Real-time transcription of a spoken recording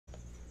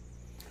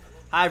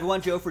Hi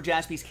everyone, Joe for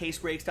JASPY'S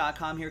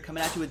here,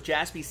 coming at you with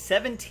Jaspy's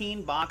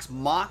 17-box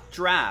mock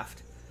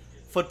draft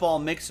football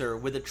mixer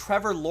with a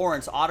Trevor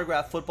Lawrence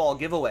autographed football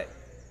giveaway.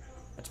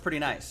 That's pretty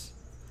nice.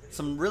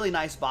 Some really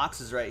nice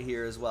boxes right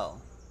here as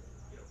well.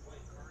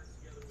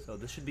 So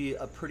this should be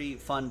a pretty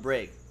fun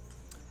break.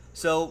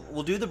 So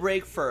we'll do the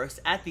break first.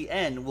 At the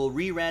end, we'll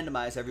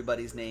re-randomize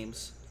everybody's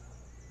names.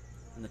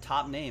 And the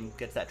top name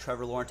gets that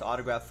Trevor Lawrence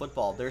autographed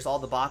football. There's all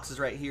the boxes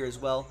right here as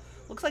well.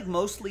 Looks like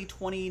mostly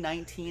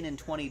 2019 and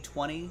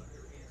 2020.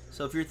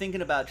 So if you're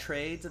thinking about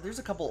trades, there's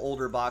a couple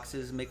older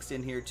boxes mixed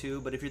in here too,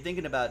 but if you're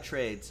thinking about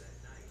trades,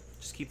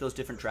 just keep those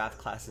different draft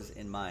classes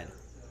in mind.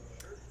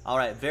 All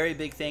right, very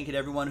big thank you to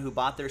everyone who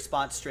bought their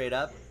spots straight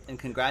up, and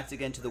congrats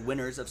again to the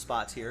winners of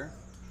spots here.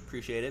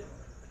 Appreciate it.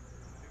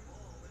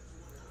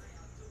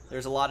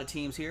 There's a lot of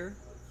teams here.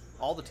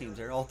 All the teams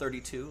there, all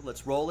 32.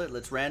 Let's roll it.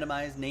 Let's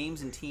randomize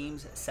names and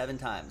teams 7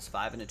 times.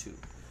 5 and a 2.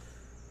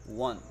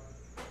 1,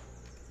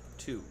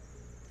 2,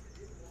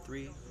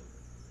 3,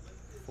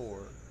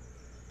 4,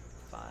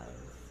 5,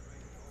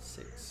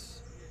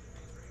 6,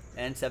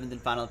 and 7th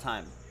and final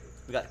time.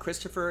 We got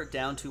Christopher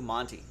down to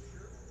Monty.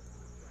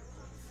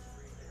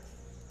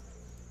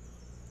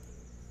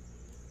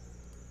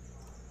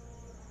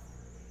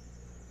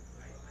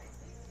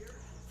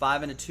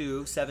 Five and a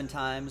 2, 7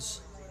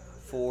 times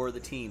for the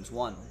teams.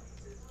 1,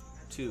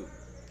 2,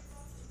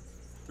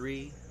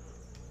 3,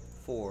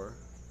 4,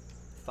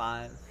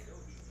 5,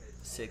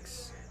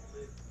 6,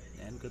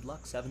 and good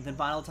luck. 7th and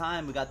final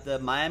time. We got the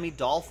Miami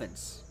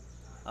Dolphins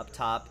up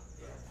top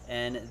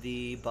and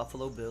the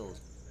Buffalo Bills.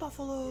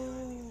 Buffalo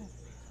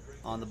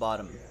on the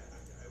bottom.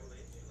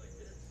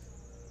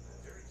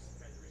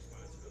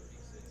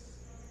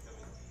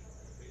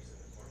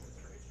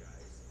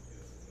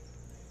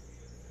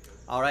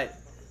 All right.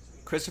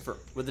 Christopher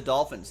with the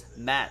Dolphins,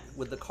 Matt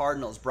with the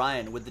Cardinals,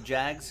 Brian with the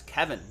Jags,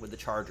 Kevin with the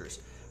Chargers,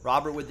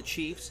 Robert with the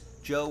Chiefs,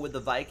 Joe with the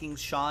Vikings,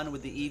 Sean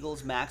with the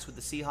Eagles, Max with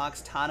the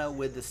Seahawks, Tana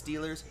with the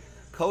Steelers,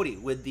 Cody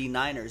with the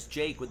Niners,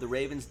 Jake with the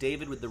Ravens,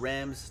 David with the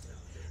Rams,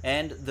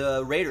 and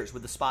the Raiders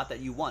with the spot that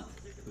you won.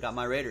 We got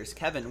my Raiders.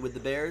 Kevin with the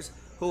Bears,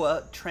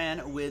 Hua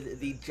Tran with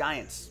the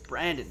Giants,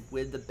 Brandon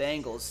with the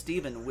Bengals,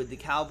 Steven with the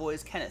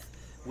Cowboys, Kenneth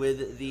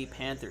with the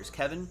Panthers,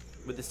 Kevin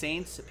with the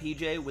Saints,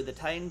 PJ with the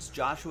Titans,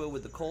 Joshua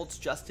with the Colts,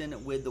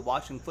 Justin with the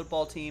Washington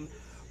football team,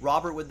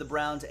 Robert with the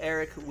Browns,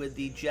 Eric with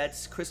the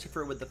Jets,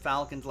 Christopher with the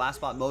Falcons, last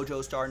spot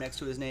Mojo star next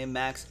to his name,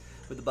 Max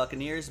with the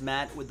Buccaneers,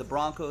 Matt with the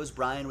Broncos,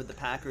 Brian with the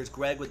Packers,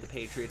 Greg with the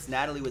Patriots,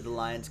 Natalie with the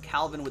Lions,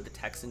 Calvin with the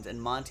Texans,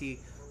 and Monty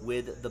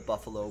with the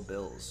Buffalo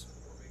Bills.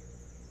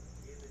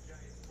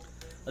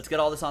 Let's get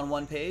all this on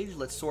one page.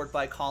 Let's sort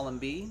by column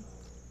B.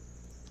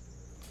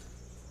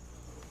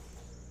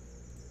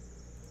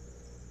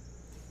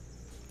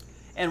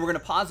 And we're going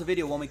to pause the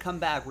video. When we come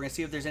back, we're going to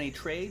see if there's any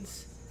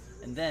trades,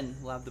 and then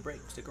we'll have the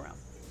break. Stick around.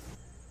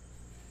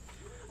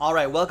 All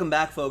right, welcome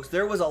back, folks.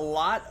 There was a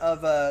lot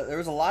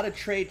of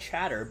trade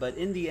chatter, but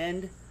in the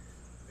end,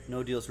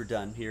 no deals were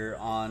done here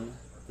on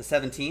the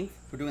 17th.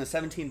 We're doing a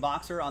 17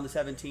 boxer on the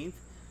 17th.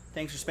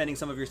 Thanks for spending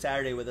some of your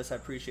Saturday with us. I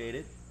appreciate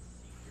it.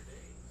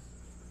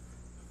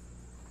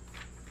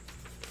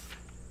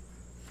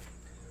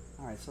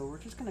 All right, so we're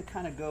just going to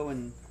kind of go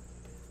in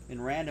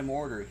random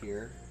order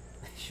here.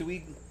 Should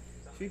we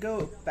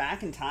go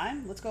back in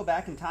time? Let's go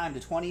back in time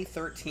to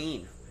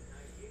 2013.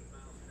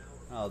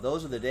 Oh,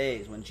 those are the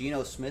days when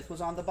Geno Smith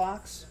was on the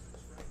box.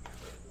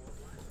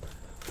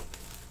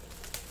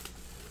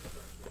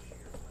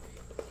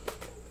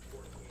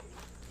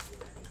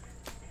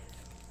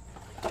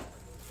 A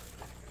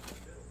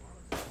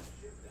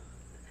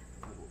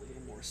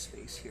little more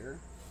space here.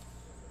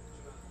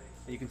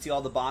 And you can see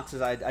all the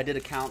boxes. I did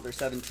a count. There's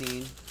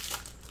 17.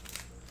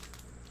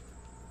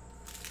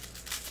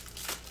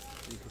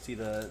 You can see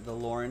the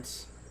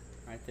Lawrence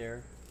right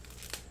there.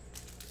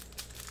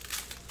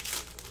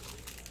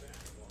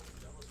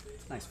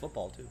 Nice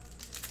football too.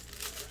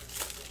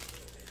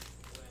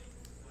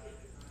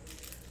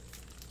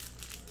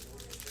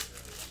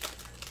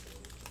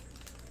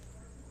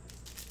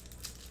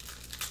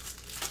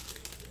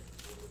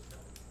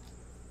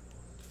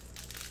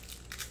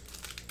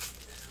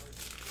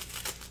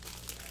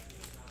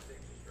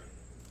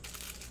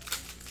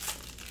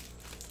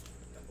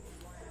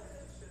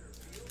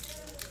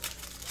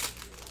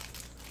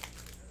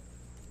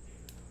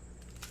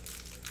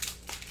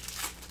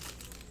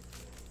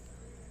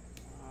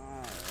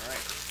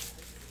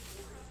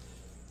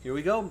 Here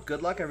we go.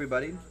 Good luck,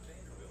 everybody.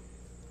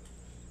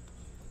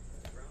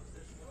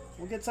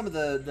 We'll get some of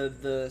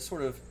the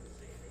sort of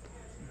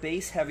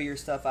base heavier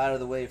stuff out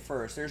of the way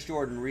first. There's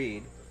Jordan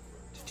Reed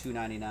to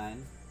 $2.99.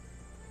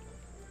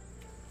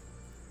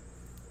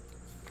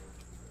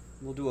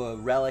 We'll do a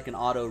relic and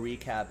auto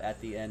recap at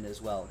the end as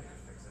well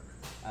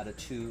out of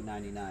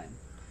 $2.99.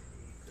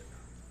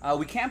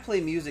 We can't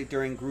play music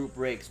during group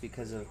breaks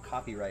because of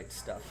copyright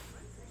stuff.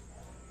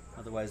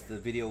 Otherwise, the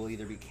video will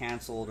either be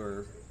canceled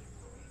or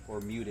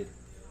muted.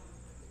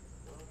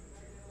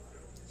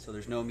 So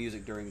there's no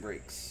music during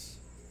breaks.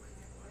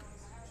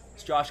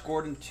 It's Josh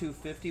Gordon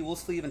 250. We'll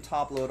sleeve and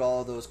top load all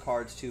of those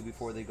cards too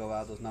before they go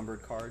out, those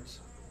numbered cards.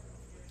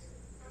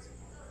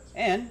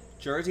 And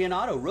jersey and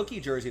auto, rookie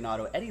jersey and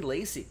auto, Eddie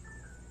Lacy,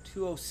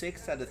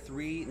 206 out of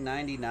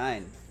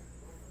 399.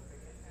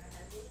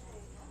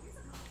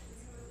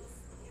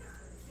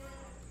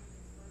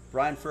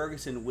 Brian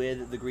Ferguson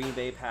with the Green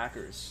Bay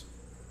Packers.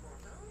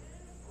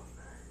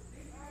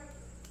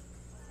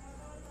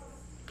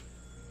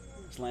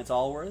 There's Lance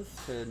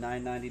Allworth to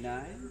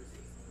 9.99.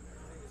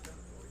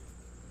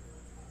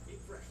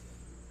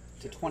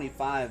 To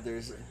 25,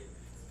 there's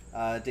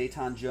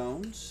Dayton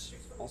Jones,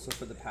 also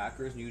for the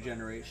Packers, new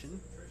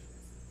generation.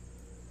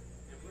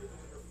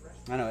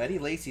 I know, Eddie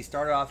Lacy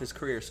started off his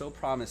career so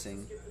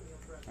promising,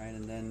 right,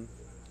 and then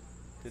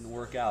didn't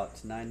work out.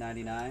 To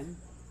 9.99.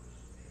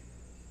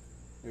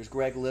 There's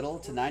Greg Little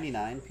to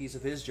 99, piece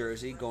of his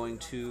jersey going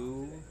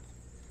to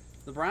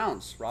the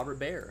Browns. Robert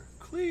Baer.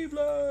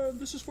 Cleveland,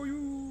 this is for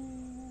you.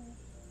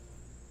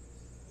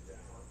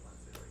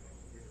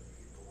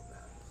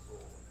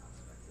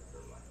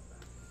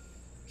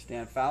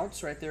 Stan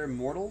Fouts right there,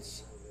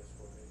 Immortals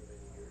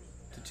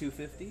to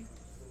 250.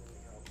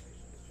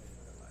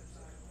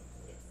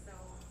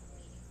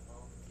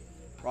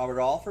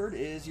 Robert Alford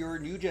is your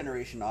new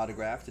generation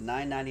autograph to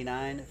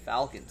 9.99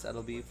 Falcons.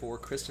 That'll be for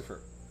Christopher.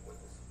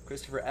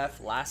 Christopher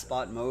F. Last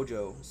Spot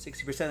Mojo.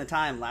 60% of the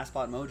time, Last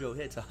Spot Mojo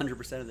hits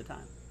 100% of the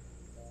time.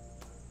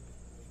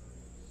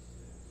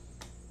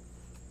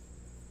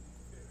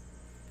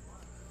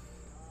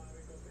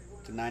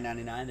 To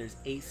 9.99, there's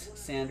Ace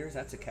Sanders.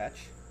 That's a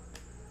catch.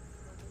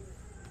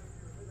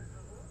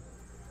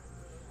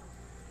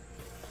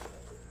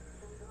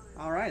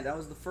 All right, that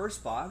was the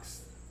first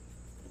box.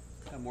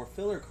 Got more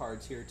filler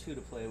cards here too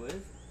to play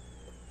with.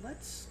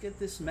 Let's get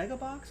this mega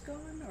box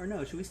going. Or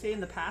no, should we stay in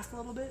the past a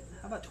little bit?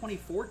 How about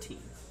 2014?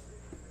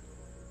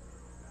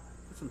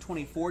 Get some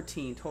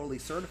 2014 totally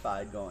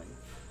certified going.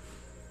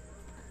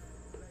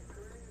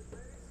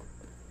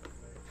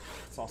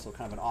 It's also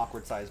kind of an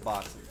awkward sized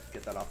box.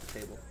 Get that off the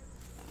table.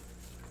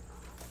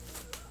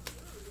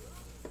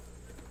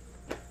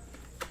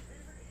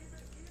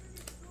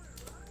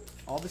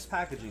 All this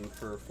packaging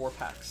for 4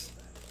 packs.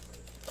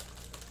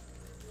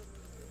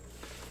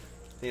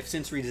 They have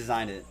since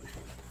redesigned it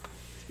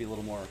to be a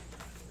little more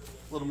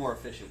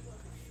efficient.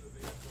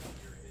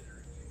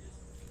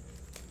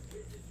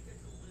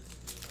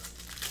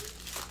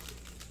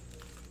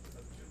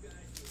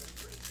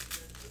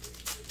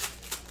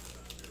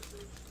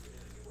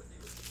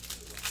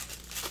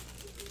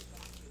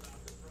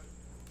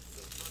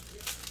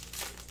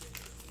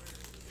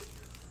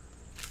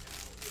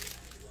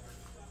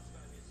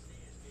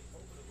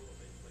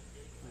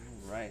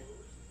 All right.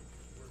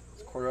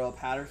 It's Cordell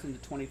Patterson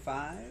to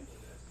 25.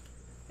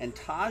 And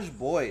Taj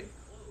Boyd,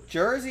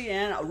 jersey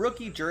and a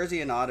rookie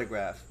jersey and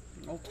autograph.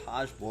 Oh,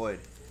 Taj Boyd.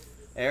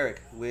 Eric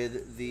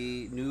with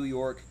the New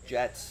York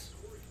Jets.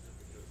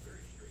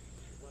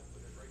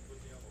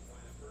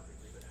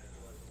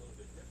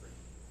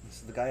 This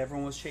is the guy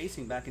everyone was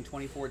chasing back in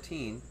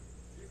 2014.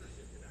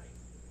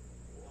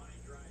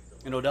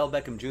 And Odell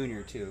Beckham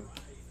Jr. too.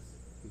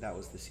 That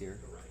was this year.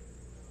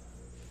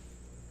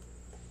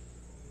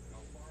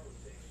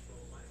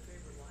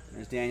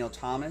 There's Daniel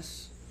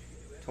Thomas.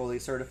 Totally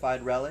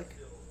certified relic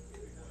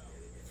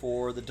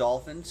for the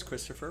Dolphins,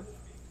 Christopher.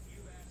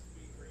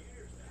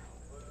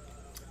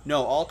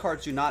 No, all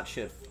cards do not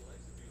ship.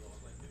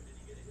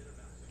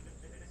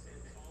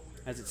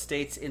 As it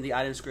states in the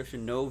item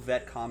description, no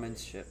vet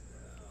comments ship.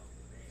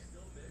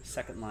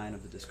 Second line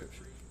of the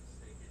description.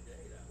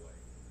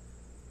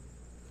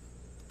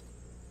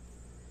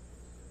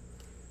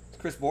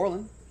 It's Chris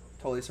Borland,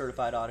 totally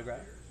certified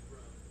autograph.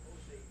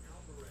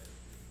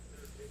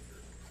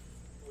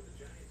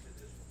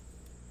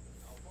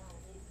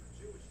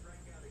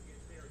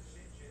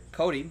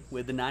 Cody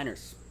with the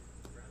Niners.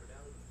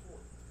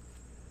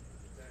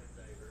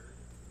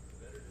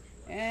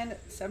 And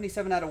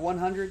 77 out of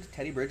 100,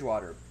 Teddy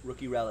Bridgewater,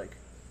 rookie relic.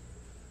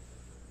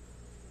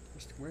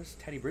 Where's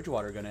Teddy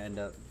Bridgewater going to end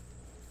up?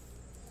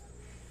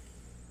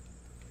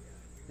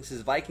 This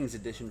is Vikings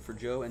edition for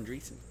Joe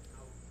Andreessen.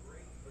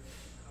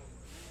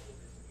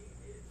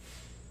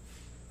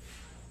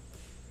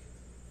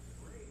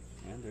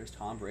 And there's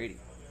Tom Brady.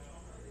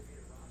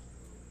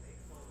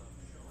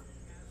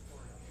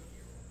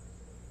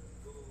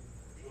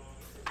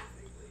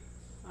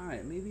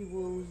 Alright, maybe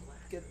we'll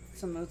get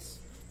some notes.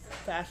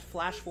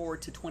 Flash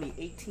forward to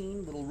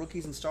 2018, little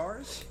rookies and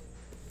stars.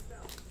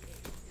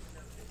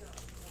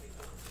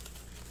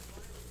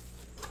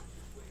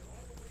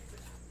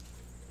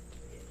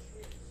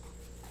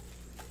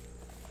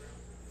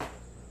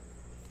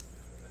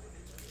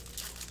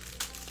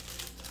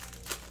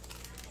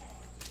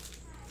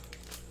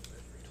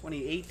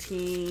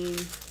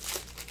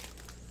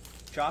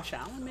 Josh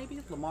Allen, maybe?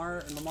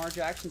 Lamar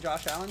Jackson,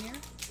 Josh Allen here?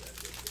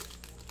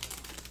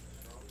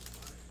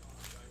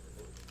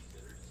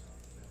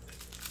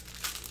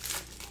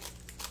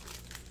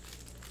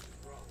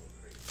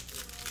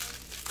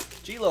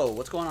 G-Lo,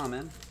 what's going on,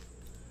 man?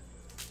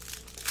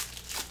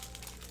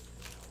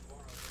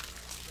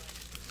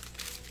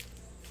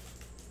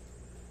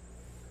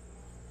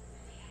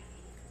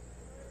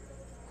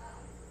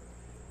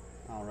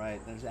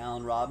 right, there's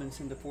Allen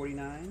Robinson to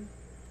 49.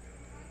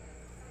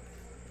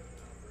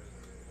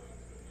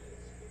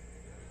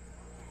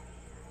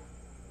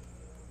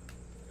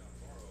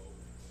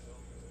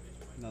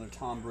 Another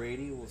Tom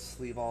Brady. We'll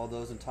sleeve all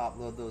those and top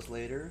load those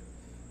later.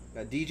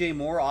 Got DJ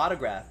Moore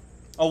autograph.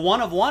 A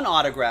 1/1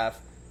 autograph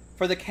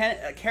for the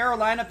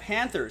Carolina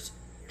Panthers.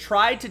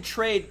 Tried to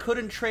trade,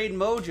 couldn't trade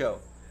Mojo.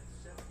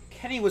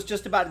 Kenny was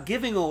just about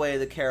giving away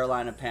the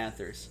Carolina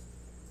Panthers.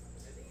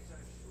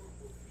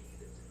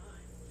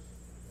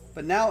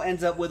 But now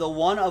ends up with a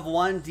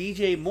 1/1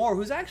 DJ Moore,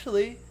 who's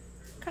actually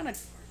kind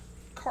of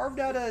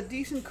carved out a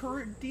decent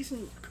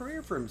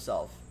career for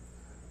himself.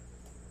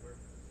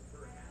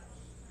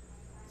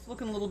 It's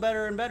looking a little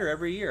better and better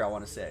every year, I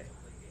want to say.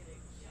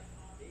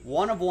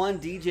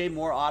 1/1 DJ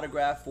Moore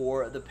autograph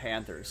for the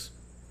Panthers.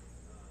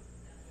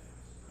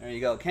 There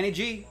you go. Kenny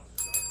G.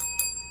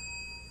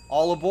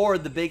 All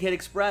aboard the Big Hit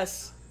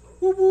Express.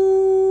 Whoop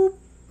whoop.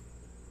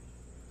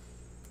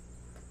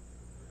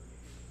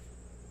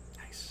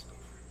 Nice.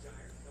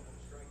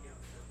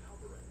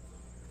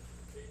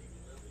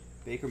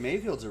 Baker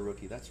Mayfield's a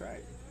rookie, that's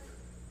right.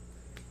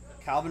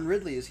 Calvin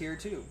Ridley is here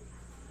too.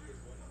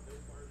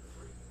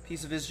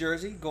 Piece of his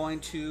jersey going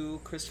to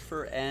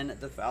Christopher and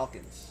the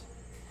Falcons.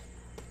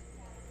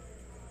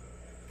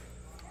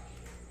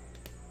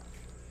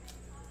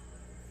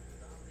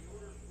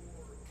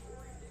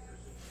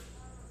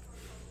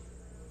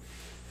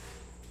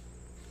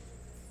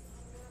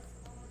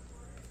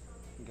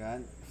 We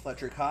got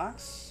Fletcher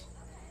Cox.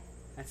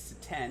 That's a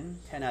 10.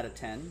 10 out of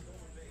 10.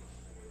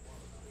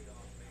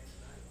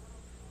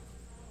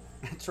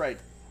 That's right.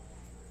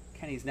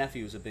 Kenny's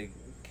nephew is a big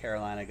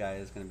Carolina guy,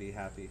 is going to be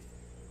happy.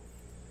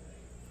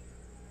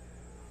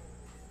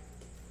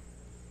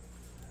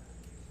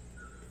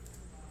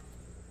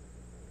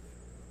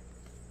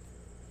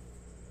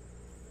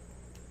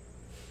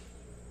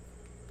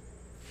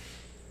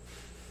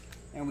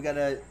 And we got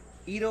a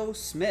Ito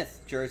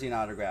Smith jersey and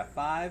autograph.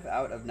 5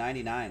 out of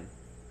 99.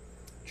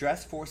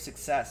 Dress for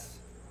success.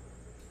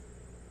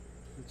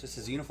 It's just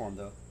his uniform,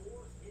 though.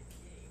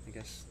 I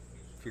guess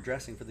if you're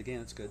dressing for the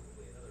game, it's good.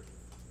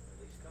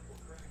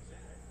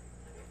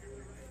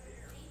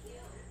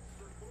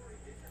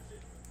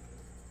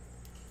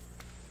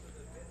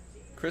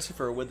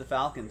 Christopher with the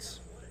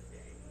Falcons.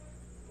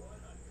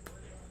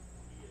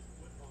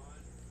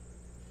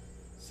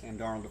 Sam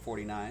Darnold to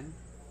 49.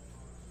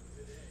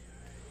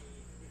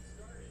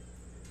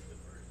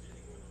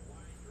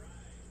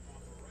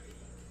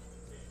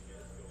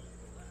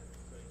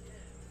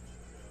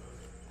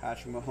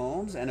 Patrick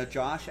Mahomes and a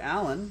Josh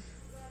Allen.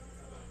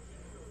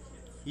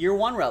 Year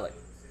 1 relic.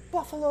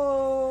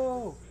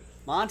 Buffalo.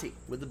 Monty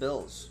with the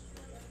Bills.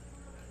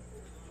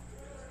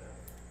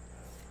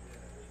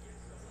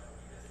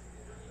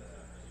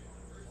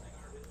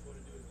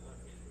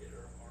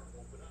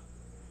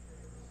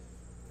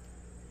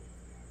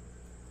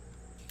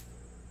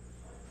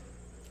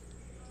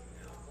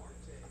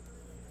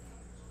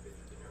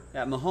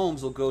 Yeah,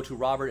 Mahomes will go to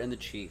Robert and the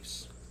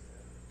Chiefs.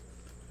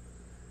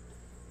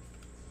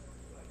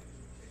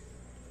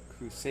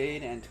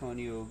 Crusade,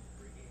 Antonio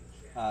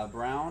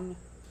Brown,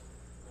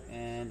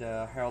 and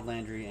Harold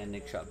Landry and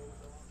Nick Chubb.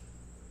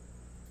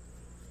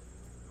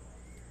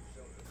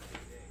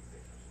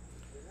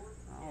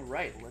 All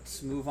right,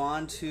 let's move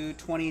on to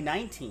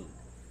 2019.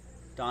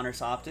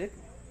 Donruss Optic.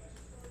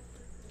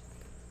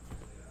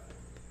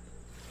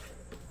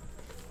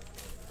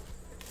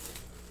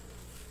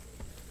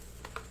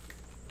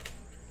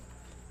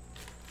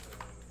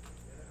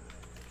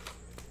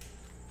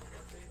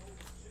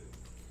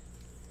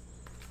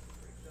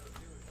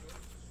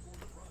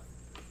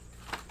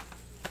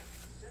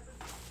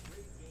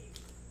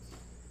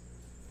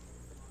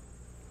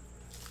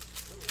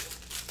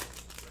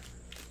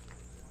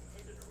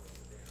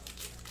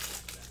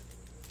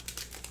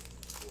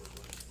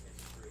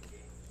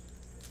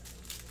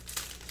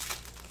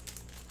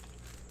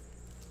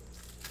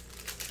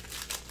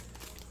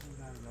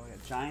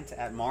 Giants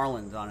at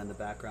Marlins on in the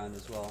background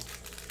as well.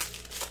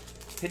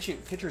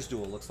 Pitchers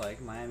duel looks like.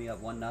 Miami up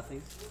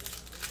 1-0.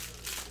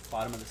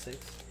 Bottom of the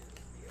 6th.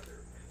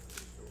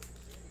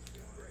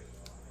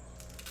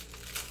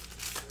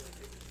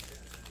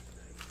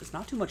 There's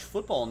not too much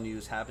football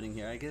news happening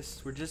here. I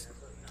guess we're just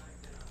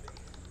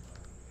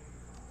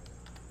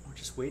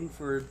waiting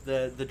for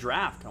the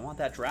draft. I want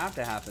that draft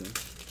to happen.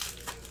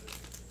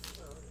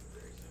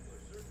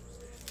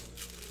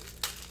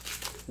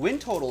 Win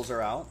totals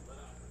are out.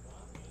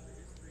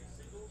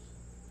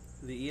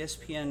 The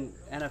ESPN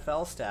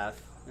NFL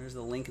staff. There's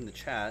the link in the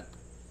chat.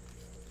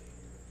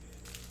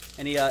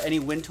 Any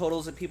win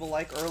totals that people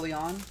like early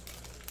on?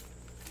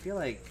 I feel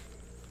like,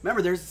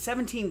 remember, there's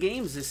 17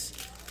 games this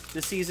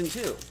season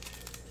too.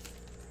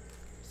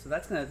 So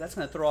that's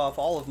gonna throw off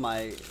all of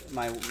my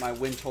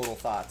win total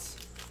thoughts.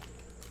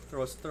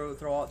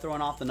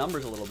 Throwing off the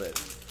numbers a little bit.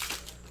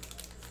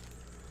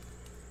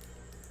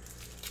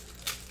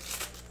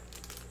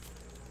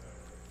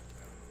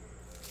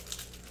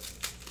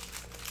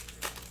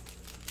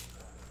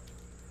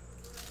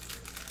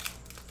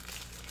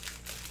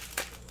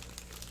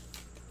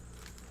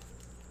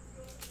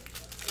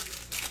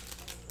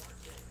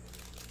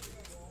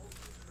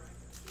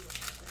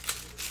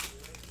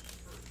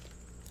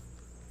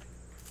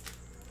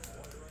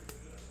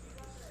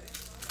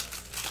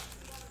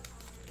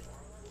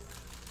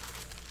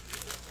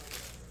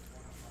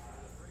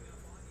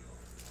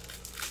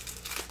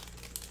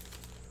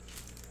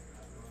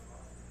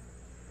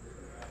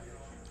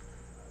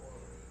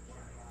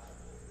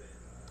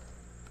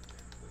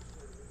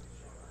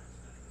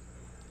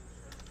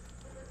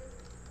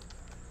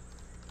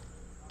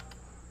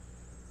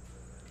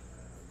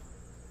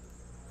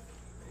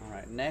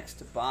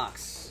 Next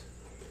box.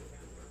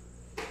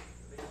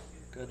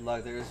 Good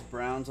luck. There's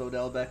Browns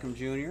Odell Beckham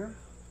Jr.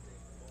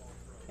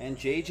 And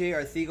JJ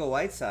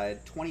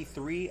Arcega-Whiteside,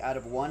 23 out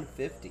of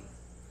 150.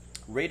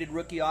 Rated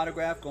rookie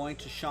autograph going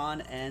to Sean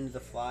and the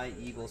Fly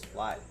Eagles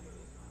Fly.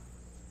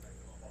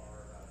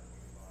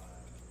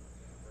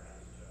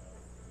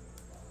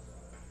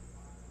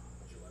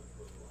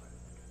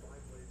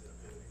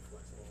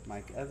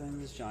 Mike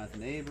Evans,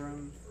 Jonathan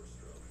Abram.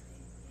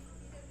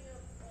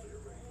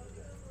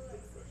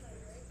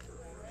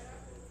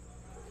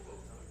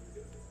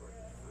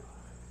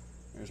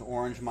 There's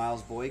orange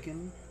Miles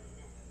Boykin.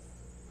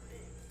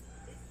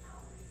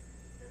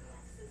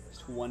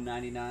 It's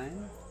 $199.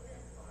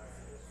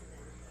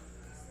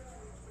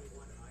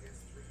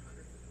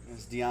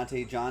 There's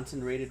Deontay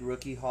Johnson, rated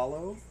rookie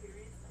holo.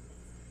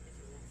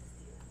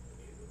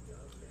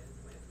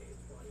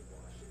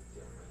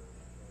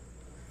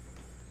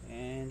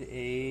 And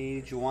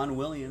a Juwan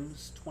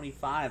Williams,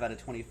 25 out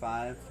of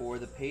 25 for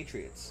the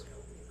Patriots.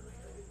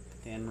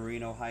 Dan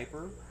Marino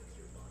hyper.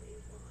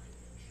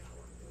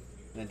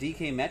 And a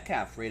DK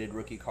Metcalf rated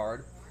rookie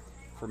card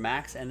for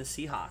Max and the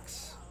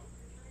Seahawks.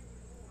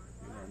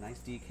 A nice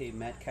DK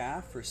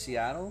Metcalf for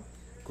Seattle.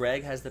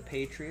 Greg has the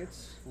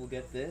Patriots. We'll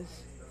get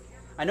this.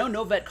 I know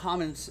no vet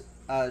commons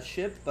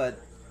ship,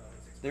 but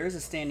there is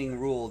a standing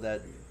rule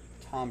that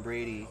Tom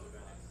Brady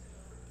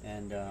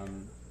and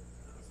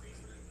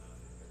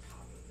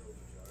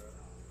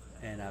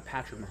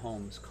Patrick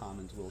Mahomes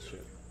commons will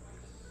ship.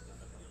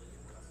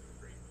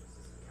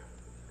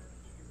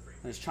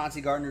 There's Chauncey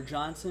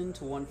Gardner-Johnson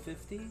to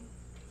 150.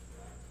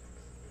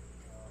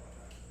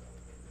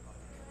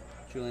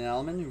 Julian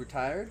Edelman, who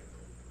retired.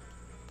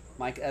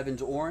 Mike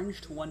Evans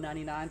orange to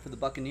 199 for the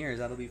Buccaneers.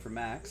 That'll be for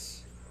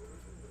Max.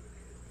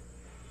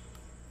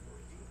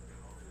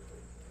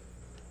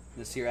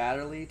 Nasir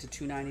Adderley to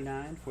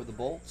 299 for the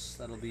Bolts.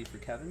 That'll be for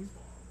Kevin.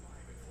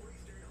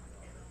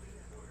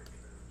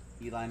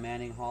 Eli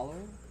Manning holo.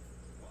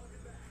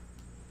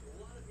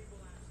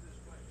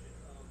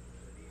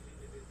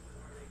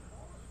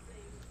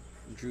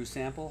 Drew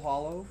Sample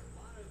holo.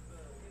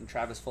 And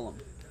Travis Fulham.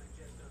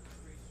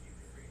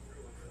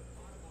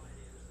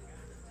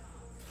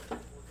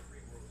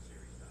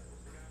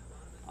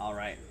 All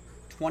right.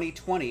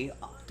 2020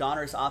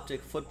 Donruss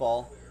Optic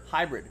Football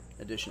Hybrid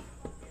Edition.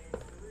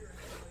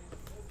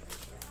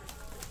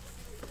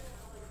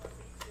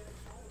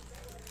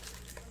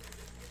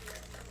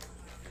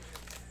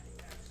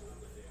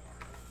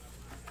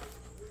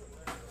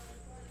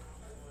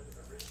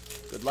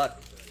 Good luck.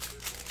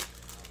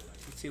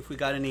 Let's see if we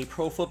got any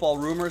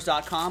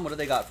ProFootballRumors.com. What do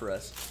they got for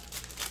us?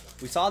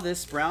 We saw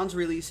this. Browns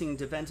releasing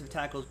defensive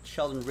tackle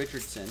Sheldon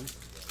Richardson.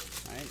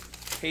 All right.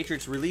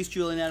 Patriots release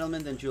Julian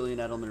Edelman, then Julian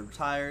Edelman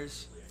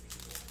retires.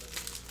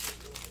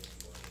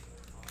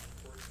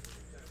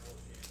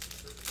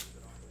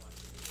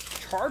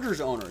 Chargers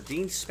owner,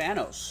 Dean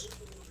Spanos.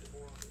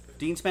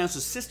 Dean Spanos'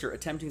 sister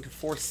attempting to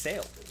force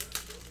sale.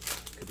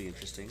 Could be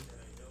interesting.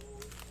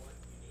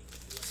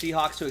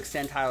 Seahawks to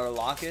extend Tyler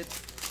Lockett.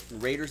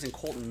 And Raiders and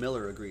Colton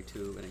Miller agree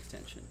to an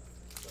extension.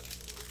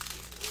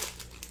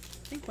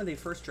 I think when they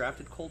first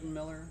drafted Colton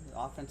Miller, the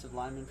offensive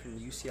lineman from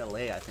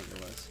UCLA, I think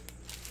it was.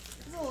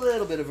 It's a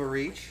little bit of a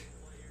reach,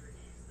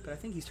 but I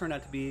think he's turned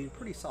out to be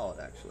pretty solid,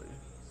 actually.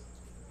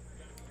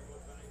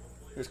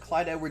 There's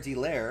Clyde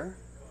Edwards-Helaire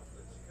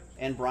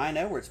and Brian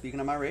Edwards, speaking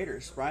of my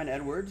Raiders. Brian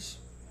Edwards,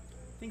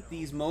 I think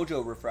these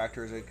Mojo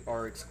refractors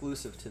are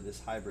exclusive to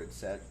this hybrid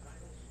set.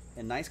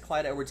 And nice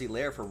Clyde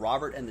Edwards-Helaire for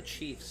Robert and the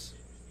Chiefs.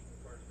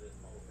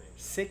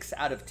 6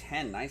 out of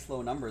 10. Nice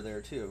low number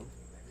there, too.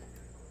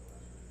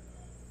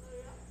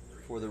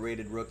 For the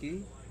rated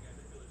rookie.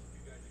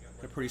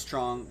 A pretty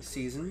strong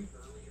season.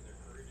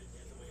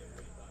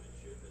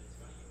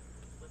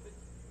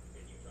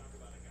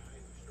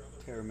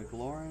 Terry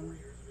McLaurin.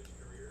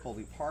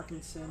 Colby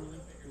Parkinson.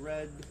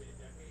 Red.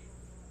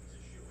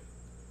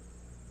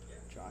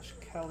 Josh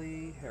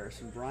Kelly.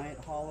 Harrison Bryant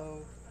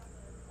holo.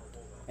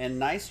 And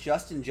nice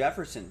Justin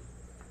Jefferson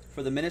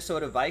for the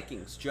Minnesota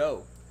Vikings.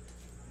 Joe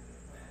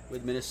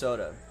with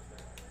Minnesota.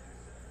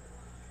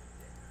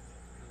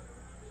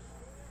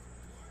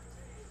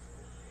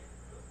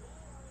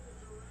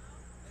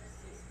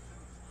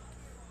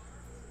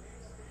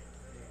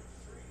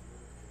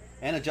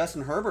 And a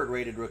Justin Herbert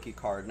rated rookie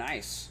card.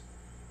 Nice.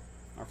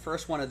 Our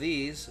first one of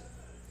these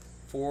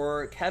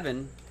for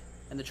Kevin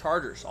and the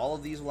Chargers. All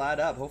of these will add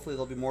up. Hopefully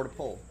there'll be more to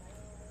pull.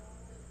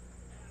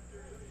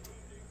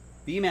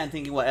 B-Man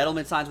thinking, what,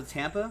 Edelman signs with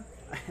Tampa?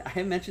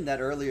 I mentioned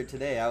that earlier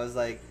today. I was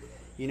like,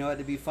 you know,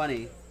 it'd be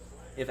funny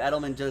if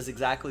Edelman does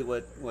exactly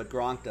what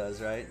Gronk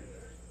does, right?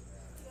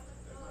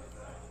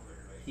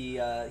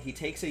 He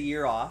takes a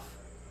year off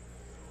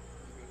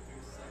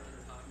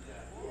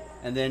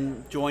and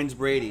then joins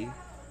Brady.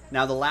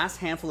 Now, the last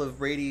handful of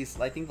Brady's,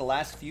 I think the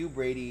last few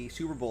Brady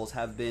Super Bowls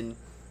have been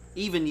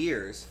even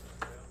years,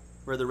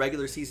 where the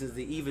regular season is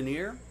the even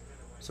year.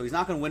 So he's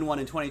not going to win one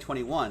in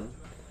 2021.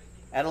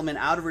 Edelman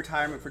out of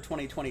retirement for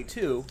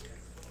 2022.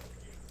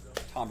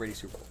 Tom Brady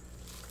Super Bowl.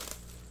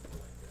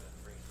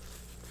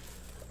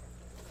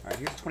 All right,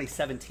 here's a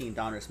 2017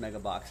 Donruss Mega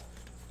Box.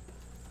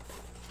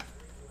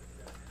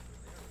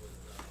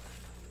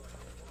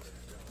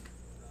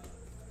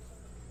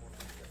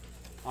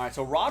 All right,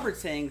 so Robert's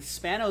saying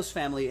Spanos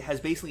family has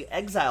basically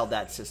exiled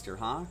that sister,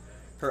 huh?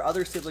 Her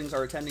other siblings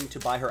are attempting to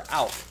buy her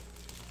out.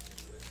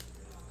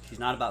 She's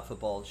not about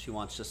football. She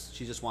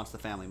just wants the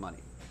family money.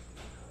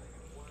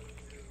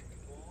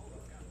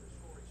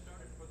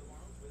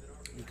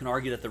 You can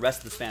argue that the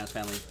rest of the Spanos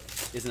family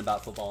isn't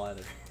about football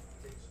either.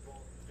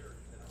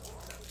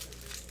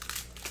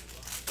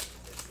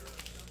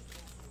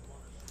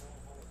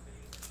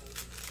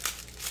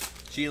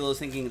 Gilo's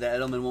thinking that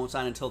Edelman won't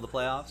sign until the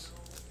playoffs.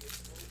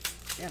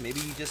 Yeah,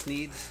 maybe he just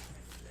needs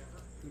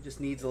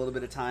a little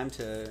bit of time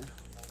to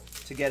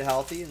get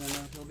healthy, and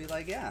then he'll be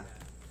like, yeah.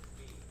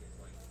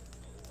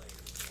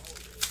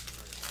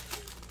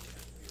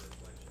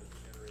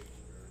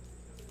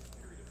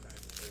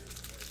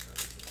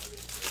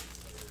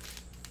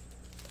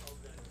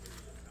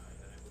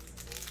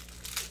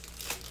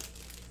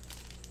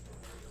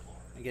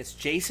 I guess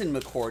Jason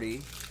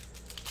McCourty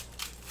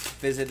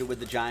visited with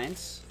the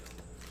Giants.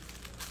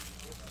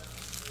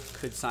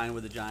 Could sign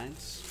with the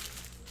Giants.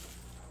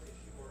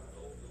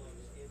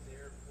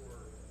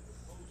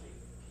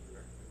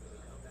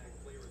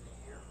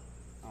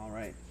 All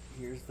right,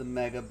 here's the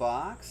mega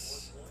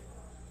box.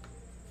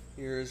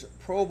 Here's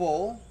Pro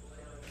Bowl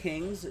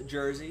Kings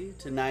jersey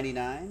to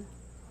 99.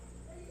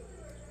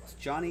 It's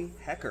Johnny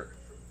Hecker.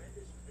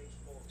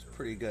 It's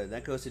pretty good.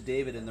 That goes to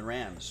David and the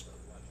Rams.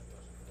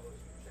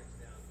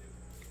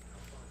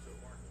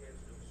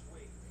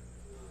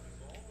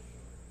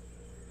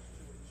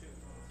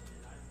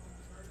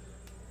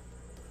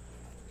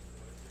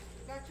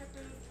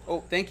 Oh,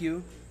 thank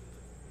you.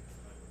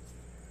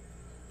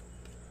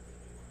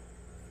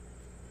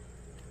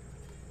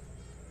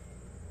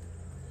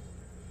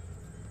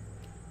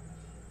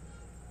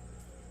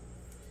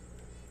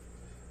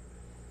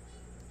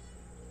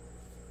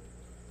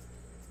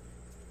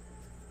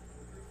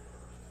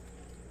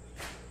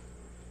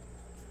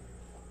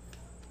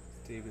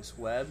 Davis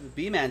Webb.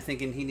 B-Man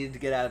thinking he needed to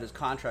get out of his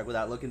contract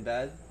without looking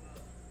bad.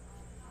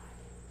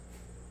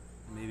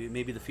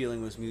 Maybe the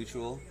feeling was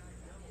mutual.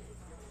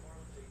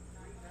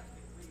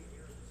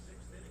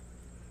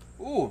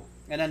 Ooh,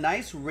 and a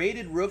nice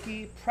rated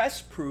rookie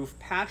press-proof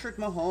Patrick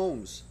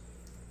Mahomes.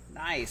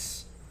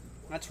 Nice.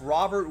 That's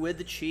Robert with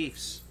the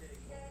Chiefs.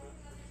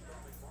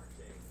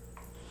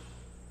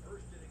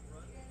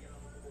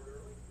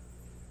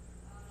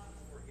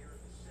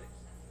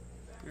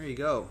 There you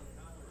go.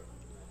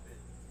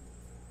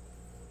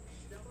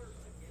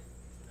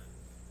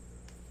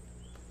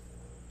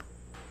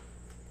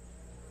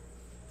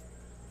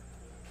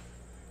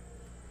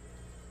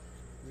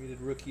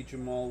 Rated rookie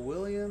Jamal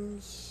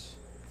Williams.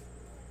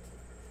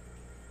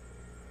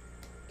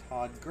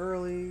 Todd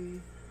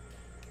Gurley,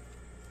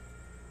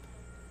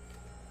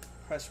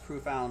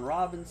 press-proof Allen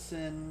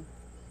Robinson,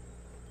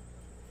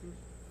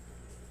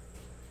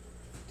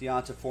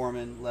 Deonta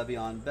Foreman,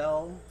 Le'Veon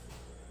Bell,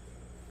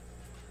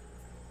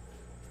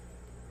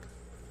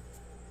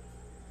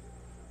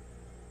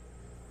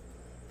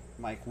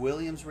 Mike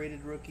Williams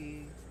rated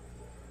rookie,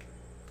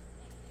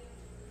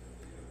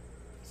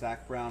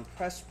 Zach Brown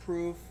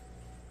press-proof,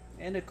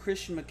 and a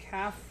Christian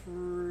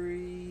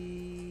McCaffrey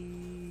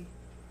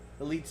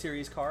Elite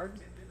Series card.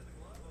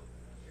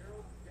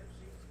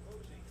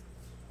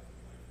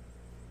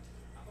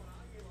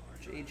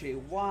 J.J.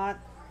 Watt.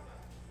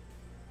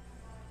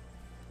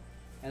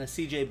 And a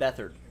C.J.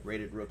 Beathard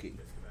rated rookie.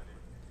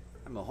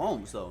 And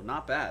Mahomes, though,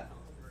 not bad.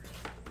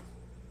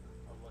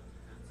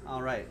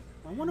 All right.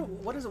 I wonder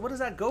what does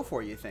that go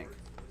for, you think?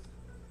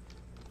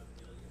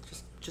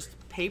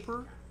 Just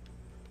paper?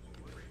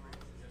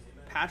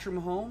 Patrick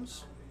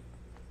Mahomes?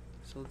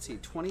 So let's see,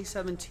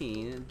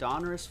 2017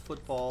 Donruss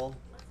Football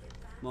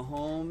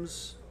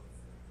Mahomes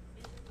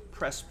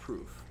press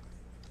proof.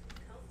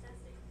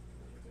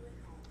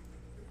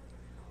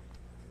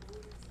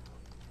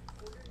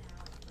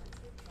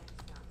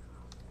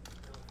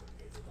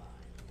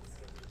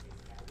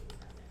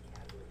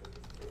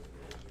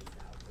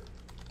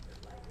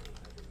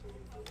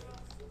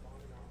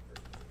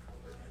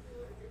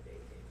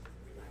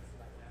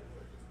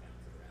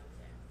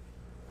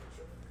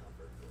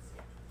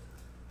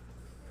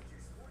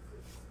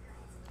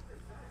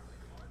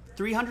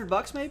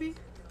 $300 maybe?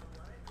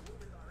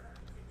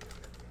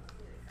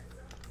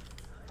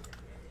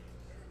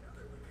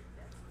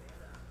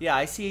 Yeah,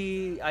 I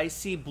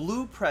see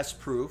blue press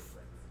proof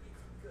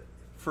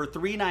for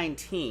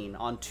 $319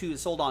 on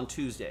sold on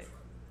Tuesday.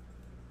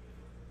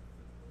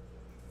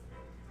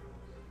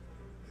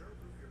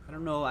 I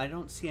don't know. I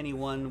don't see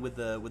anyone with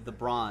the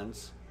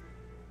bronze.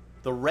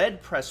 The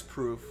red press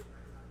proof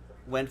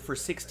went for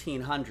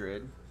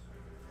 $1,600.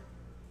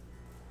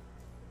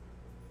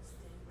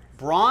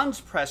 Bronze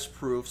press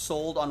proof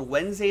sold on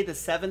Wednesday the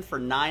 7th for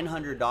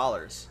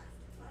 $900.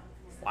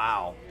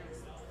 Wow,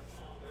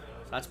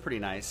 that's pretty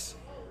nice.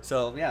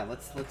 So yeah,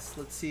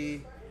 let's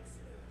see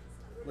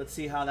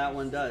how that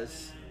one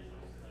does.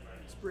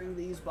 Let's bring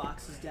these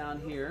boxes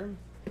down here.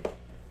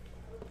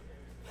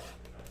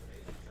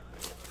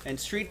 And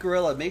Street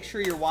Gorilla, make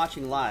sure you're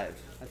watching live.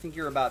 I think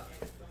you're about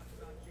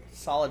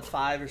solid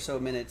 5 or so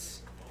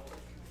minutes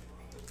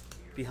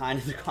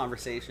behind in the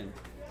conversation.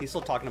 He's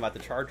still talking about the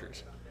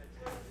Chargers.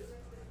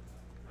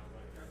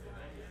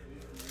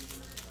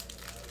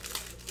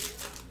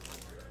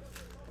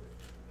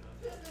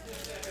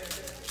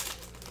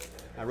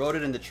 I wrote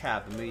it in the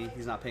chat, but maybe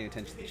he's not paying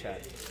attention to the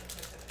chat.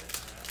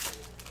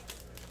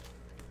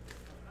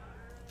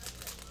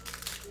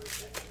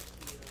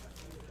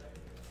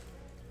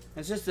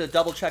 It's just a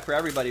double check for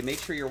everybody. Make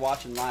sure you're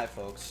watching live,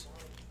 folks.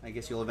 I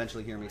guess you'll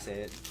eventually hear me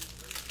say it.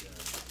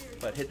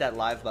 But hit that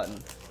live button.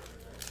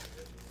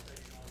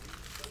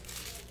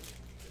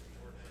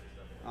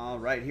 All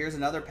right, here's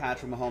another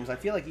Patrick Mahomes. I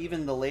feel like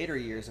even the later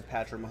years of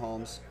Patrick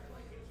Mahomes,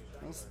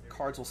 those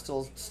cards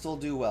will still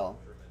do well.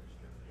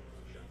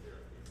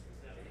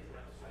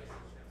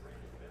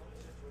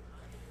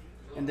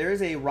 And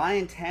there's a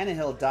Ryan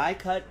Tannehill die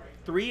cut,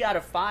 3 out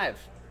of 5.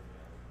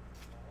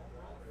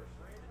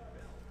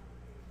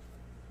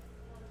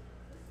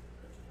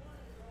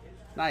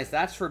 Nice.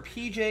 That's for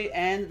PJ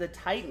and the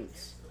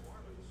Titans.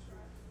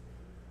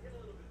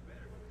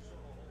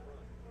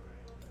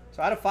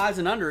 So out of 5s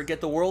and under,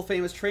 get the world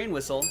famous train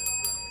whistle.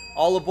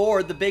 All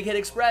aboard the Big Hit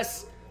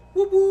Express.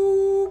 Whoop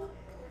whoop.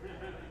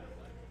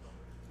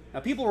 Now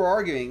people were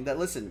arguing that,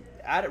 listen,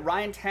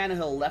 Ryan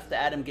Tannehill left the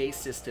Adam Gase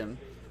system,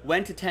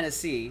 went to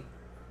Tennessee,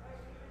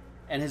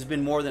 and has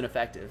been more than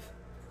effective.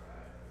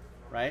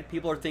 Right?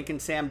 People are thinking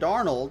Sam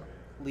Darnold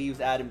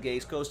leaves Adam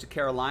Gase, goes to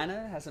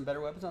Carolina, has some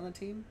better weapons on the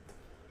team.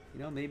 You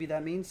know, maybe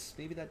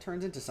that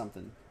turns into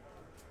something.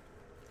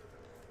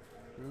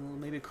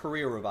 Maybe a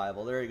career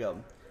revival. There you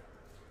go.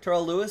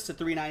 Terrell Lewis to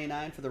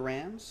 $3.99 for the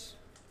Rams.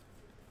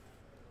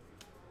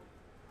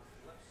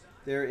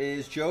 There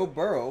is Joe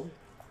Burrow,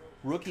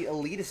 rookie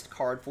elitist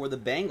card for the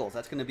Bengals.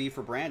 That's going to be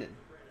for Brandon.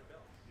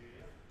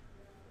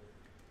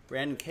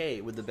 Brandon K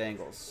with the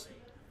Bengals.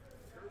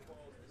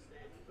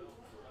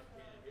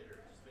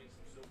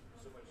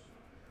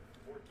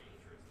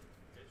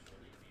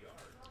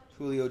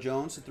 Julio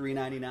Jones to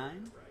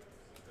 $3.99.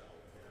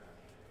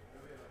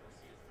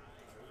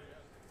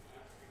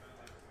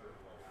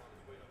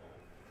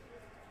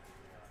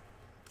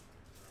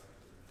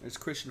 There's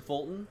Christian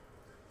Fulton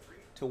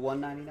to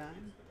 $1.99.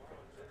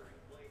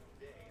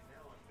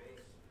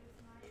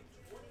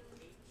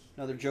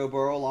 Another Joe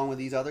Burrow along with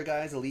these other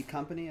guys, Elite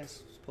Company. I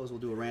suppose we'll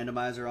do a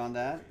randomizer on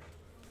that.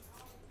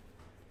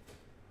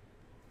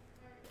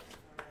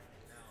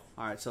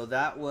 All right, so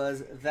that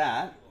was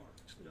that.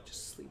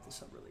 Just sleeve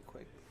this up really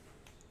quick.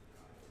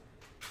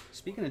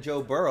 Speaking of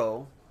Joe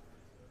Burrow,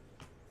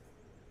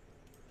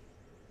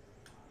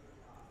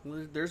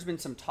 there's been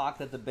some talk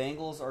that the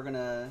Bengals are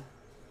gonna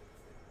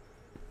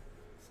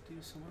do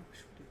some more.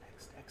 Should we do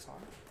XR?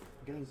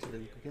 We're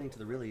getting to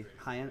the really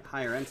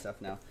higher end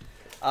stuff now.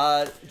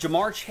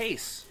 Jamar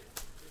Chase.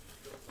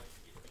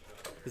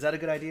 Is that a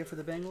good idea for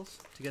the Bengals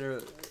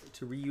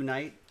to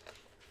reunite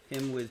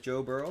him with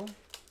Joe Burrow?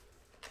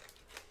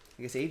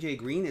 I guess AJ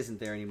Green isn't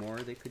there anymore.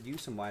 They could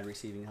use some wide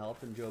receiving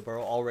help, and Joe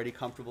Burrow already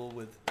comfortable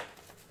with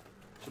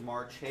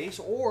Jamar Chase.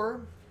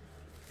 Or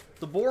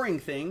the boring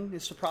thing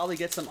is to probably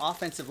get some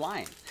offensive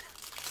line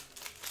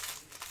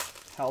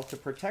help to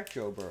protect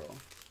Joe Burrow.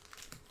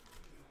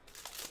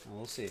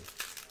 We'll see.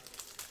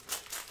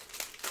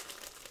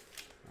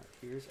 Right,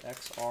 here's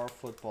XR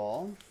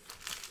football.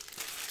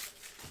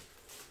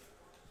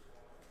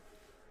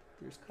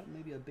 There's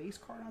maybe a base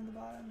card on the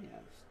bottom. Yeah.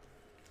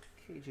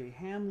 KJ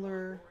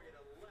Hamler,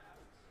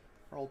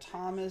 Earl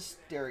Thomas,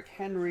 Derrick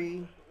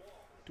Henry,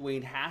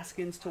 Dwayne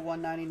Haskins to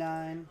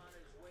 $1.99,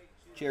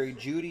 Jerry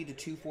Jeudy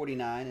to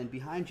 $2.49, and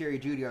behind Jerry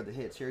Jeudy are the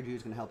hits. Jerry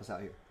Jeudy's going to help us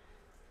out here.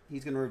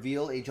 He's going to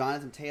reveal a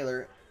Jonathan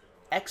Taylor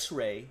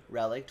X-Ray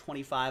relic,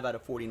 25 out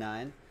of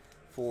 49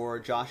 for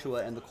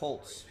Joshua and the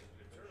Colts.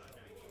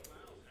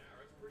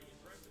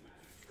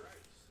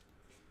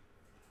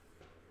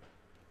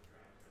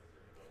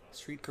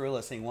 Street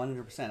Gorilla saying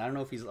 100%. I don't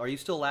know if he's... Are you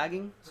still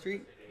lagging,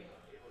 Street?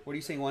 What are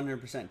you saying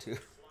 100% to?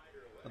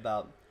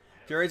 About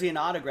jersey and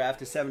autograph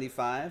to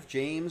 75.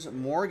 James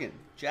Morgan,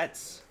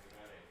 Jets.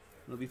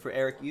 It'll be for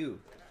Eric Yu.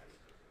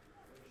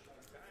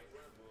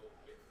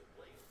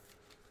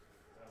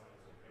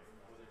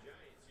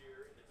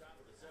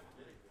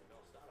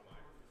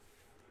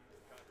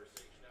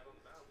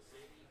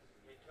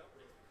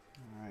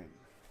 All right.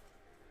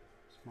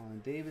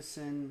 Smallin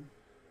Davison.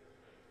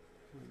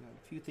 We got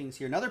a few things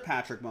here. Another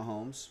Patrick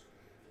Mahomes.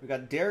 We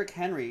got Derrick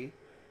Henry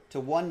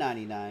to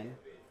 $1.99.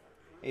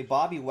 A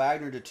Bobby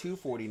Wagner to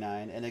 $2.49,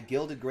 and a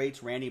Gilded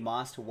Greats Randy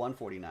Moss to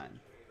 $1.49.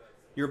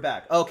 You're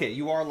back. Okay,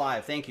 you are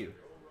live. Thank you.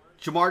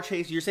 Jamar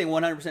Chase, you're saying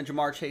 100%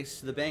 Jamar Chase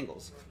to the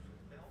Bengals.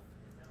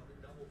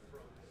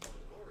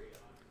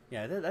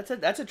 Yeah,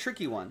 that's a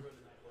tricky one.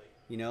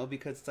 You know,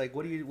 because it's like,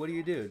 what do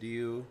you do? Do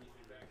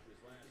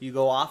you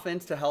go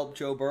offense to help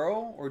Joe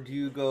Burrow, or do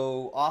you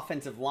go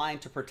offensive line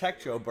to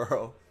protect Joe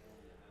Burrow?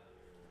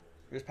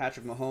 There's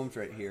Patrick Mahomes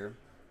right here.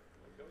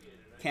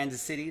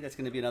 Kansas City, that's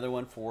going to be another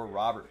one for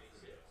Robert.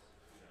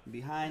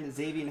 Behind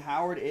Xavier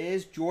Howard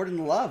is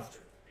Jordan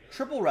Love,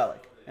 triple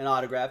relic, An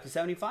autograph to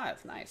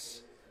 75.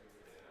 Nice.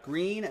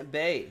 Green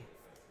Bay.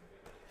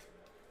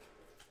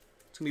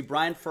 It's going to be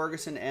Brian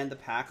Ferguson and the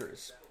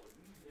Packers.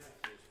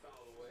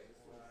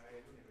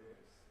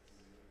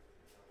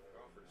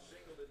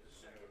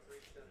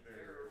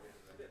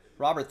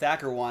 Robert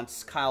Thacker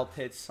wants Kyle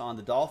Pitts on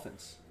the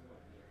Dolphins.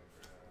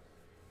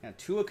 Yeah,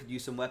 Tua could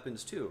use some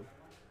weapons too.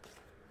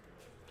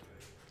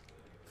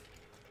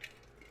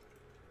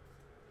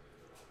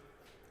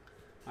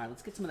 All right,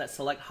 let's get some of that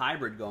select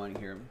hybrid going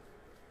here.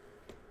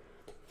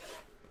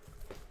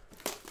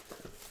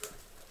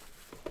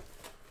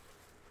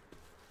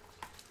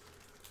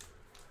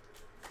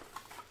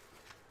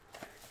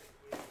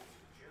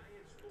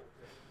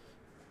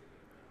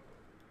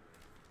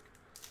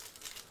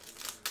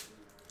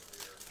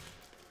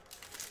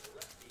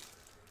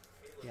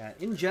 Yeah,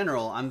 in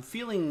general, I'm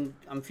feeling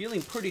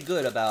pretty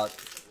good about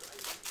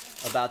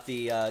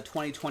the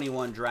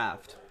 2021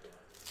 draft.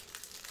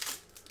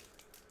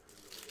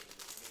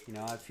 You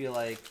know, I feel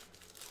like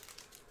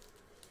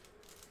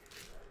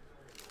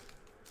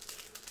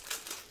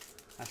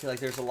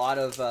there's a lot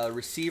of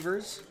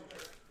receivers.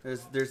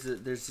 There's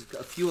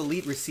a few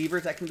elite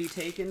receivers that can be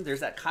taken. There's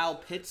that Kyle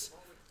Pitts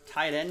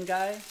tight end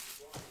guy.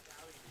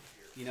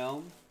 You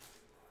know,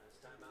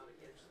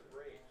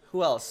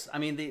 who else? I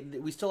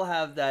mean, we still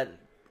have that.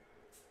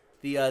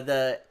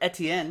 The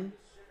Etienne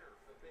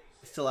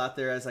is still out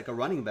there as like a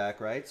running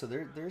back, right? So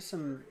there's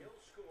some,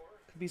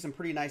 could be some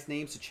pretty nice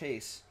names to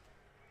chase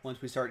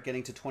once we start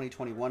getting to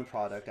 2021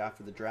 product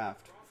after the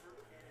draft.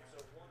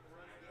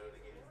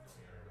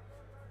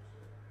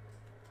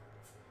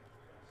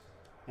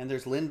 And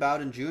there's Lynn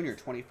Bowden Jr.,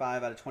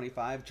 25 out of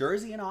 25.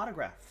 Jersey and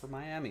autograph for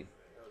Miami.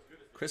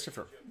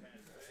 Christopher.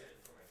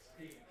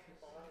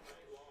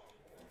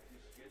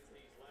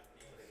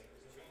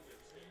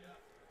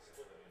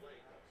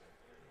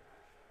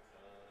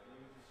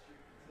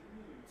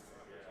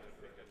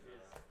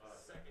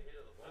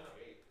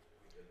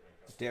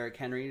 Derrick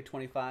Henry,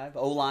 25.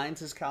 O-line,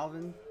 says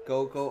Calvin.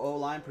 Go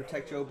O-line,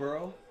 protect Joe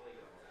Burrow.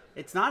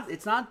 It's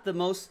not the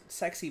most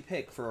sexy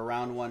pick for a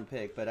round one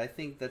pick, but I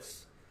think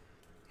that's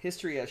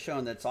history has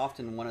shown that's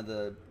often one of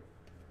the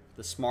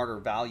smarter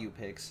value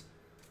picks.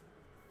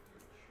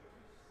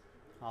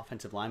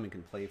 Offensive lineman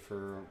can play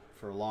for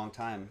a long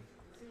time.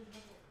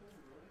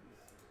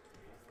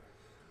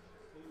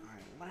 All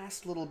right,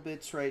 last little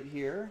bits right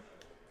here.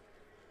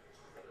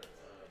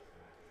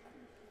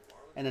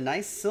 And a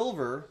nice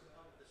silver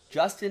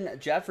Justin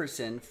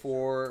Jefferson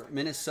for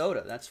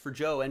Minnesota. That's for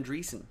Joe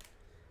Andreessen.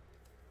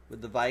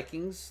 With the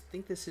Vikings. I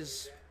think this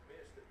is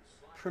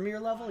Premier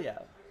level? Yeah,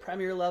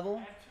 Premier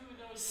level.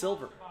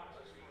 Silver.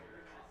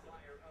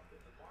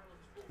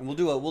 And we'll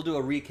do a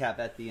recap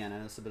at the end. I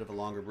know it's a bit of a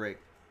longer break.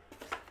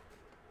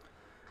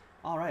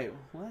 All right.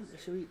 What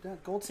should we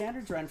gold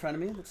standards right in front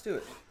of me. Let's do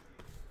it.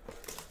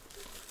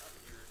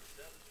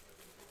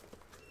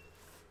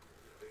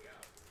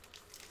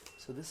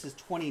 So this is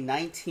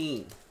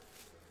 2019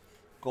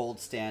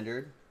 gold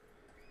standard.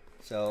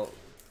 So,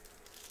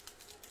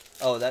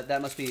 oh,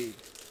 that must be,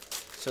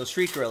 so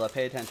Street Gorilla,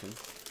 pay attention.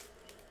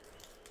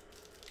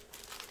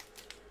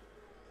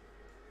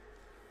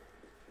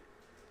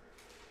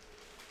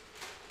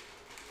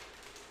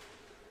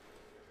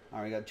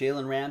 All right, we got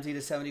Jalen Ramsey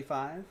to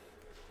 75.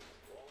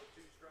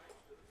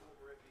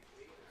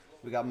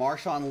 We got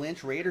Marshawn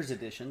Lynch, Raiders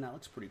edition. That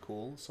looks pretty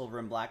cool. Silver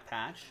and black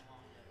patch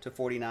to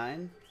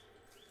 49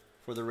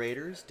 for the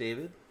Raiders.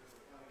 David.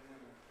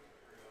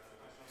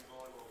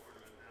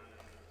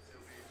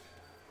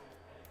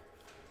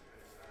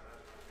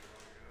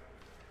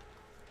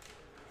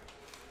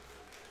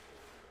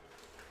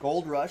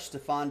 Gold Rush,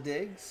 Stephon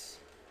Diggs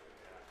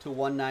to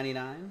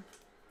 199.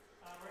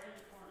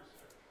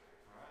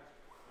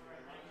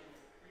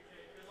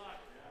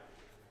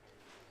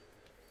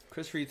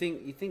 Christopher, you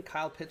think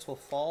Kyle Pitts will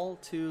fall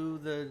to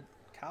the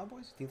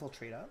Cowboys? You think they'll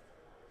trade up?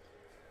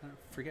 I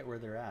forget where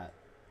they're at.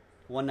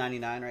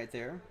 199 right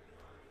there.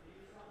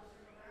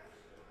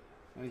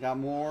 And we got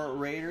more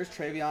Raiders.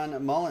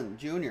 Travion Mullen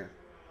Jr.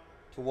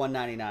 to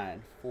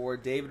 199 for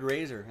David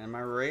Razor and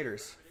my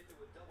Raiders.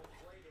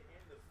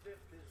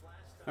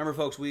 Remember,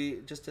 folks,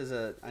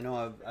 I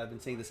know I've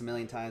been saying this a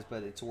million times,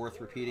 but it's worth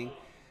repeating.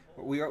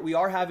 We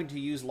are having to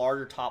use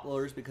larger top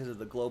loaders because of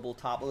the global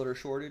top loader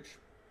shortage.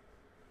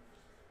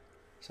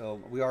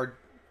 So we are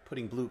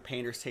putting blue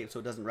painter's tape so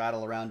it doesn't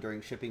rattle around during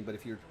shipping. But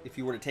if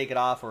you were to take it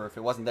off, or if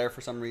it wasn't there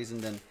for some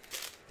reason, then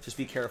just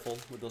be careful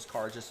with those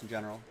cards just in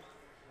general.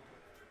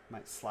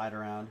 Might slide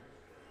around.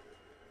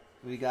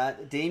 We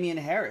got Damian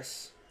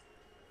Harris.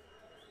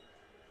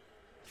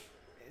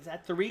 Is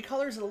that 3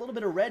 colors? A little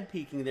bit of red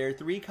peeking there.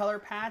 3 color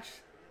patch.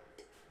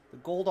 The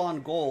gold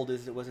on gold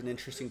was an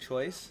interesting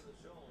choice.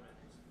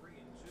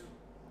 You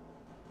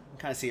can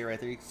kind of see it right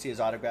there. You can see his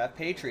autograph.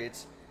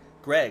 Patriots.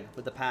 Greg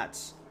with the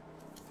Pats.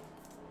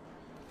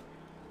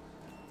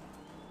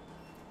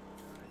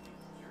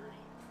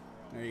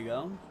 There you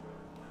go.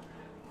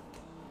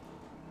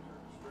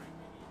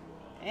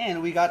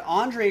 And we got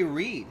Andre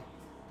Reed.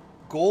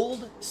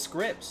 Gold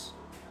scripts.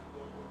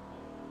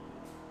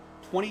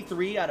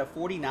 23 out of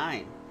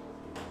 49.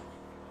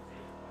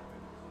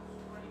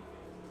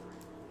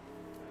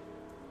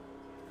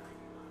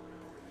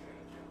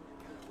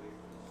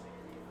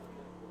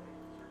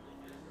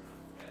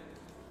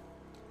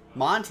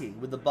 Monty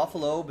with the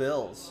Buffalo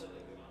Bills.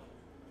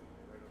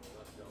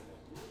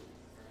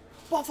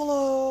 Buffalo!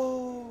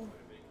 All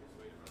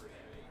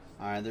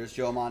right, there's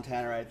Joe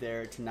Montana right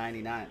there to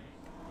 99.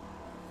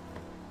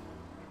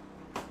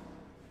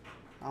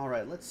 All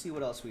right, let's see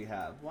what else we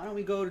have. Why don't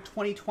we go to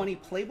 2020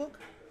 Playbook?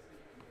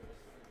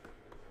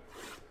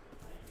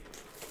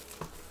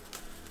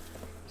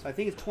 So I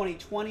think it's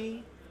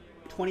 2020,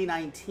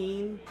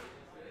 2019,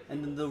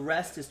 and then the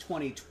rest is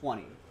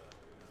 2020.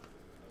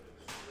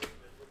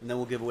 And then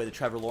we'll give away the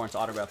Trevor Lawrence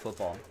autograph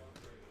football.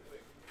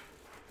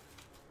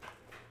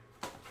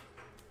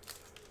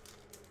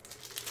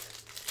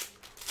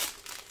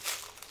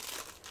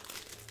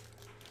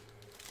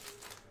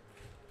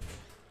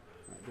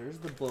 Right, there's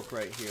the book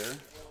right here.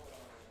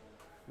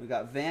 We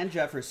got Van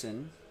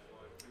Jefferson,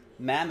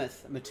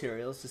 Mammoth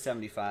Materials to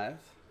 75.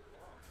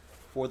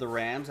 For the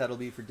Rams, that'll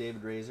be for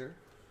David Razor.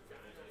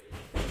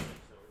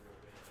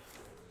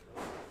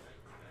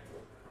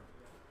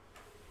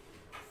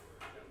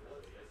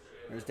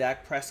 There's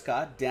Dak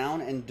Prescott,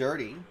 Down and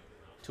Dirty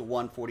to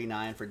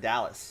 149 for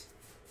Dallas.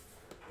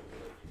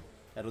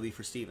 That'll be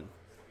for Steven.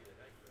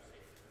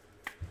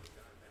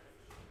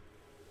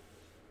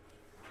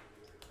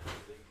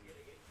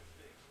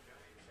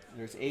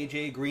 There's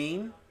AJ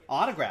Green,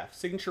 autograph,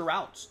 signature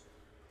routes.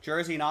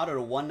 Jersey and auto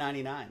to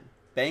 199.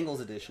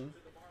 Bengals edition.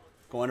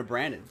 Going to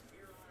Brandon.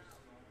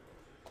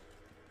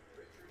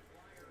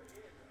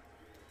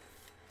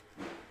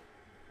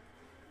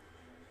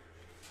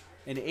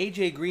 And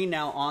AJ Green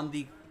now on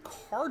the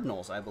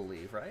Cardinals, I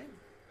believe, right?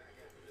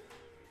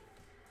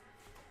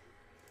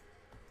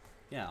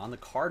 Yeah, on the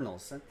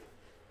Cardinals.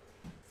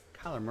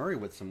 Kyler Murray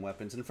with some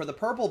weapons. And for the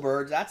Purple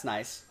Birds, that's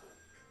nice.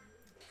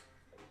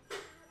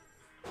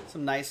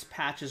 Some nice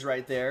patches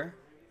right there.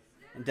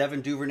 And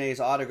Devin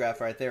Duvernay's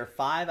autograph right there.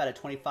 5 out of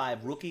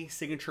 25 rookie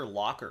signature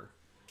locker.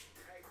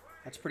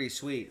 That's pretty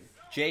sweet.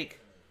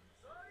 Jake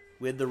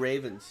with the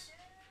Ravens.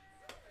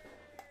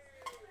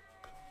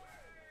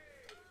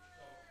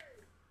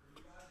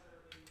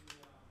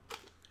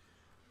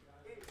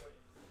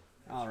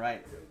 All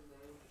right.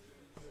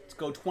 Let's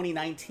go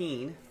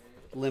 2019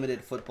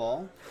 limited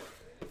football.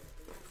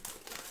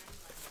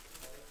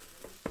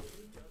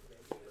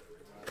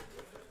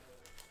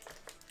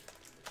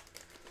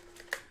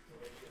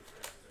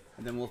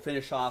 And then we'll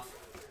finish off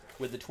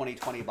with the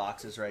 2020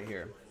 boxes right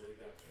here.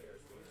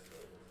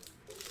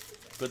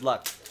 Good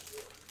luck.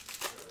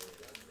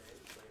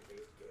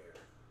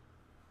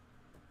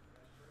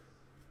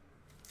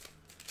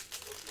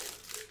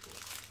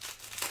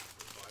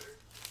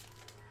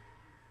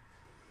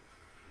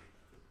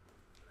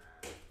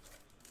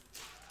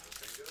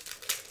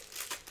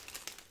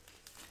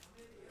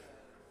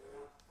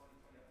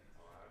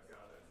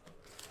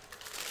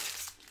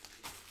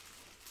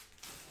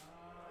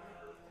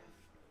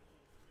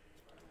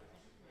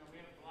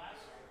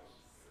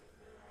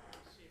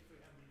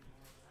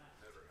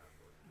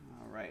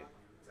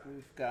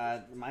 We've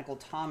got Michael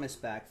Thomas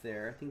back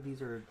there. I think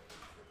these are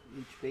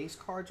each base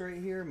cards right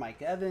here.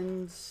 Mike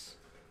Evans.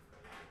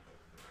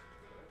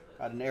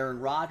 Got an Aaron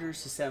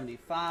Rodgers to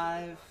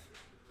 75.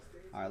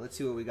 All right, let's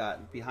see what we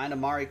got. Behind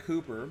Amari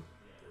Cooper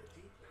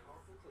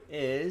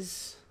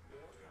is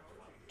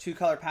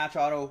 2-color patch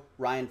auto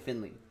Ryan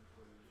Finley.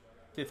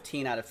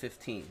 15 out of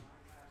 15.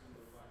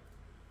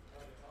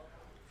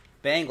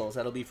 Bengals,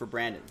 that'll be for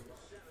Brandon.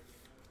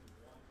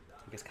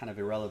 I guess kind of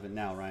irrelevant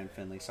now, Ryan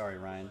Finley. Sorry,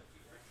 Ryan.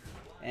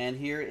 And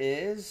here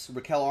is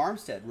Raquel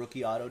Armstead,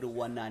 rookie auto to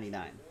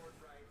 199.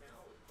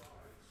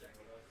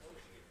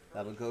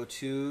 That'll go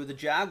to the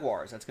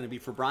Jaguars. That's going to be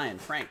for Brian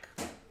Frank.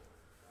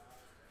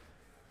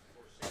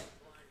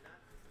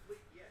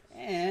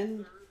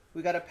 And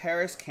we got a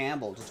Paris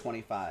Campbell to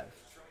 25.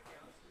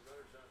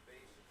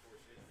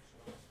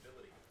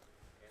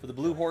 For the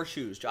Blue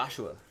Horseshoes,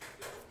 Joshua.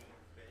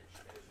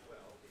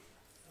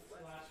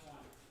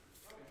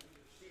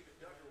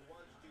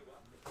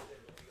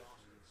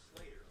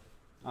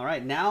 All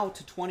right, now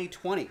to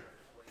 2020.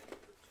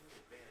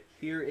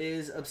 Here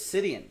is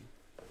Obsidian.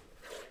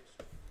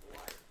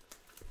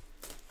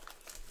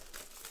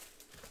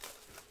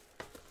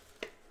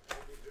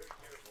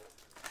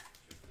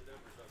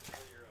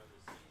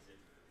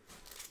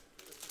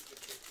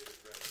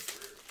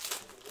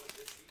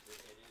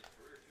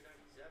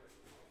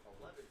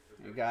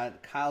 You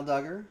got Kyle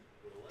Duggar,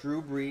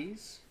 Drew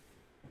Brees.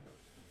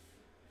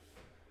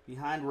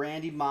 Behind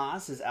Randy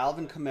Moss is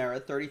Alvin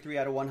Kamara, 33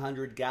 out of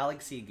 100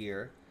 Galaxy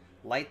gear.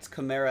 Lights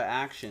Kamara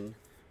action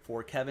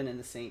for Kevin and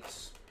the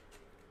Saints.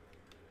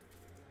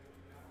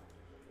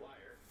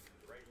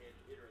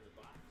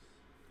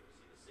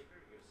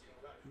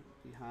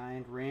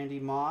 Behind Randy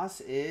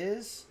Moss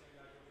is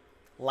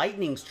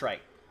Lightning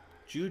Strike,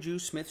 Juju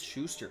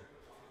Smith-Schuster.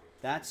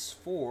 That's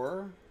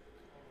for,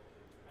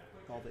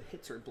 all the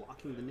hits are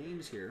blocking the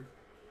names here.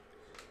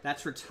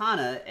 That's for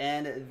Tana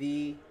and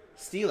the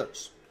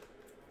Steelers.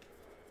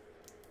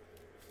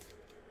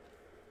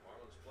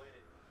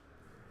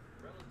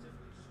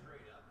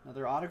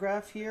 Another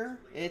autograph here.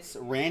 It's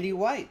Randy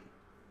White.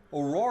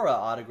 Aurora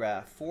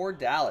autograph for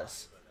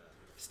Dallas.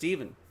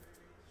 Steven.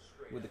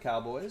 with the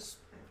Cowboys.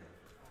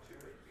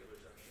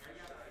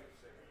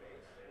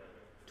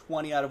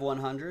 20 out of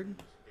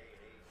 100.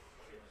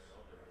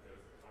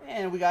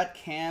 And we got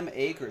Cam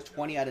Akers,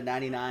 20 out of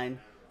 99.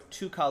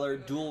 Two-color,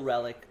 dual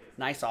relic.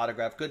 Nice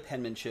autograph, good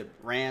penmanship.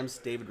 Rams,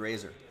 David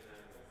Razor.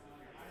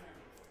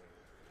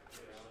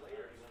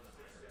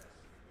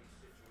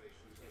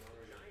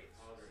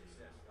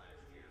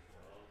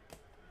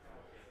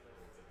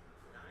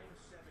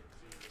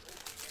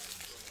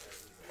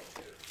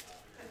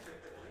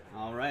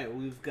 All right,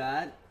 we've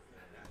got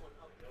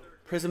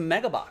Prism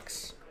Mega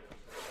Box.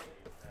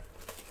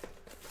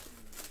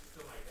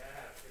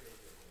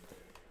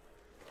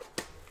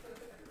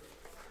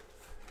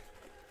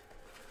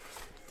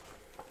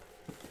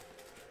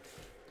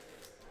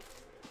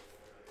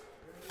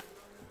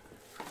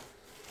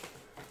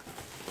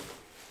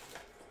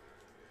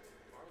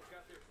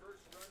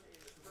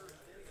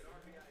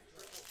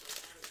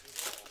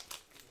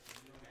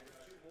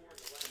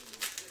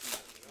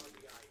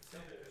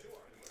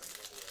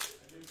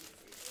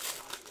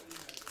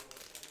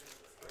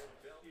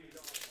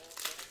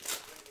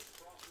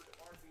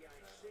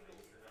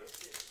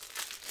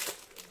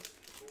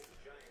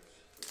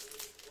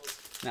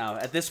 Now,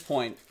 at this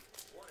point,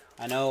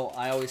 I know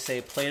I always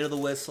say play to the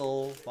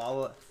whistle, blah,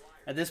 blah.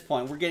 At this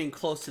point, we're getting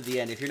close to the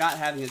end. If you're not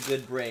having a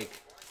good break,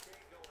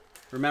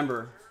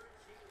 remember,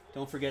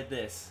 don't forget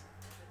this.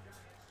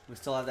 We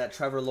still have that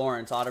Trevor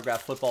Lawrence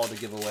autographed football to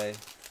give away.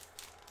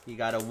 You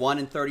got a 1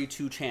 in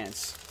 32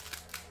 chance.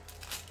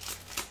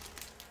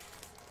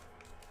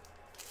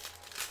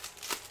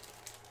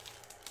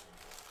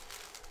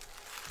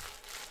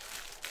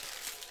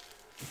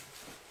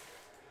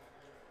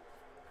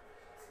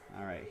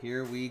 All right,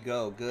 here we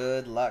go.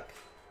 Good luck.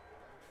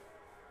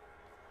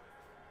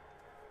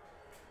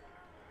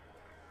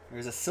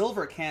 There's a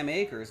silver Cam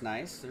Akers.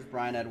 Nice. There's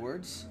Brian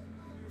Edwards.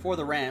 For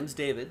the Rams,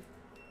 David.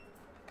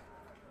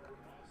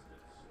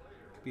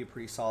 Could be a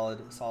pretty solid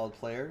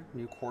player.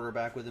 New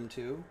quarterback with him,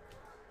 too.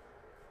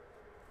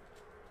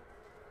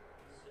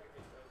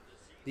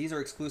 These are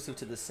exclusive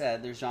to the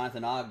set. There's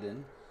Jonathan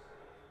Ogden.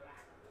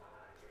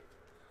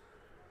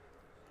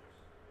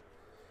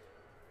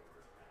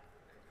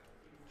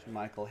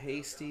 Michael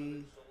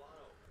Hasty.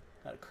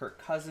 Got Kirk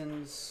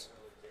Cousins.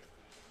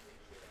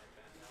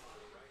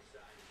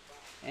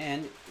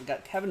 And we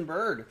got Kevin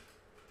Bird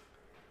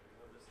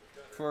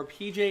for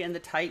PJ and the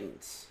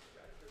Titans.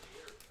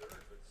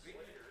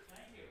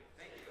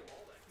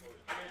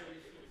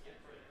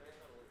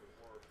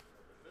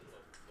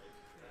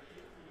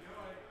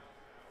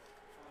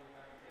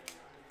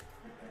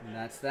 And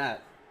that's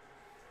that.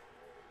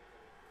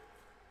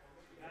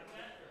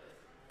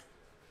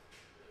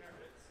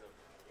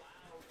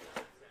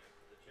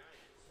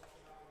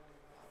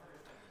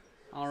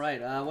 All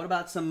right, what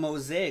about some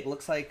Mosaic?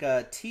 Looks like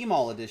a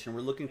T-Mall edition.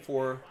 We're looking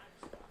for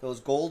those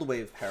Gold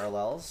Wave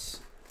parallels.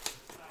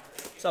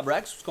 What's up,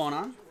 Rex? What's going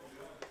on?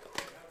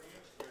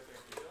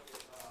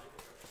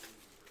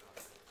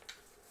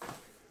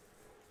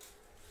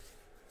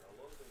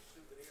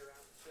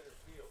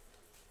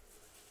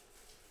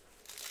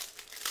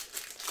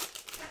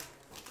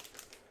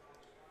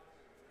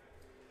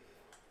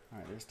 All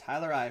right, there's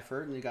Tyler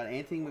Eifert, and you got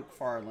Anthony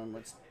McFarland.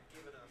 Let's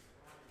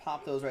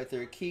pop those right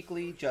there.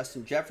 Kuechly,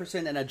 Justin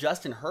Jefferson, and a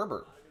Justin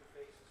Herbert.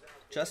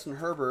 Justin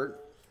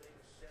Herbert,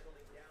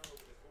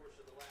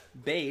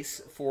 base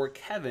for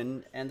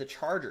Kevin and the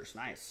Chargers.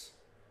 Nice.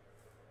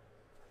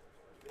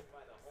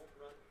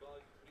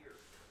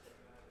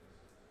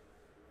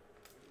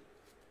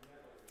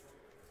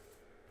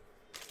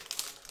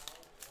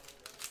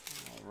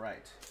 All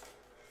right.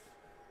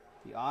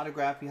 The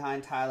autograph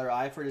behind Tyler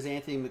Eifert is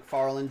Anthony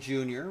McFarland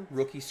Jr.,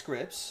 rookie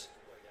scripts.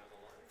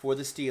 For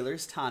the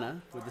Steelers,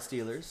 Tana with the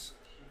Steelers.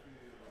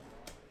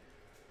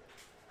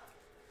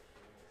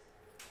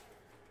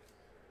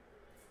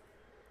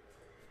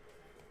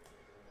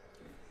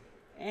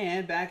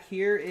 And back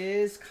here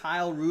is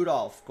Kyle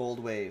Rudolph, Gold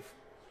Wave.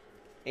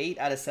 8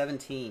 out of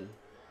 17.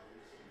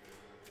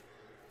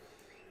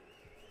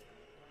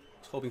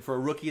 Just hoping for a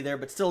rookie there,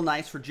 but still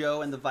nice for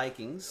Joe and the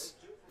Vikings.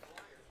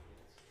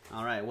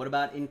 All right, what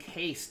about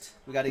Encased?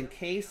 We got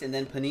Encased and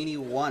then Panini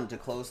 1 to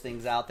close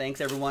things out. Thanks,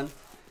 everyone,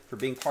 for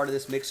being part of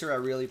this mixer. I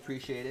really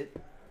appreciate it.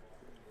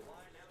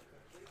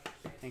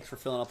 Thanks for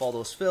filling up all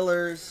those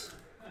fillers.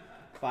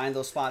 Buying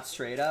those spots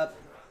straight up.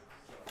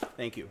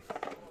 Thank you.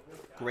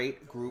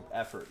 Great group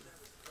effort.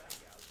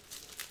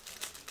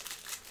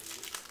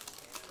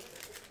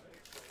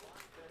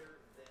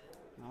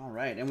 All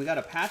right, and we got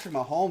a Patrick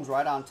Mahomes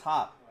right on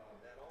top.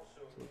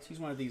 So let's use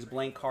one of these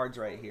blank cards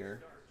right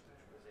here.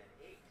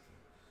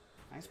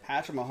 Nice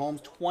Patrick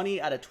Mahomes, 20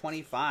 out of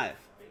 25.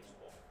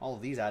 All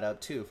of these add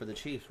up, too, for the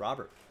Chiefs.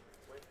 Robert.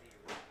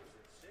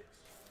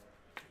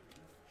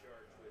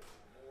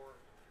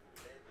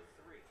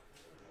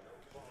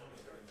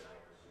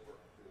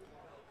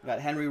 We got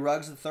Henry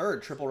Ruggs III,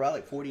 triple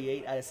relic,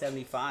 48 out of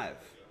 75.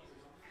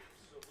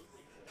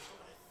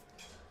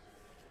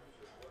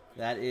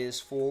 That is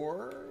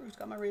for, who's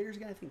got my Raiders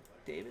again? I think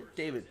David.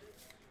 David.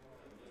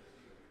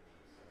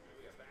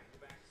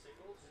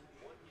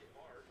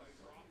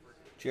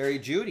 Jerry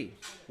Judy,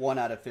 1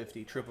 out of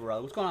 50, triple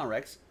relic. What's going on,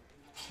 Rex?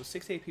 So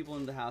 6 to 8 people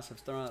in the house have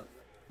thrown up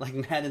like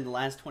mad in the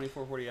last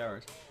 24, 40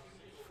 hours.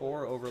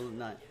 4 over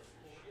 9.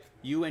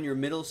 You and your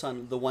middle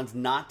son, the ones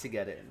not to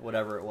get it,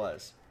 whatever it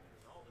was.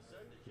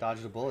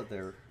 Dodged a bullet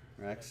there,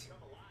 Rex.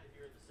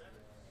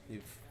 You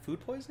food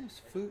poisoning?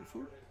 Food?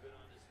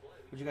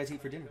 What'd you guys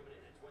eat for dinner?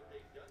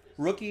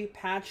 Rookie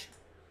patch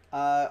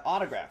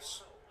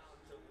autographs.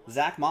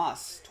 Zach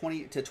Moss,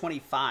 20 to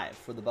 25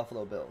 for the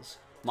Buffalo Bills.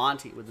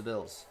 Monty with the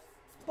Bills.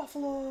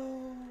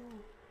 Buffalo.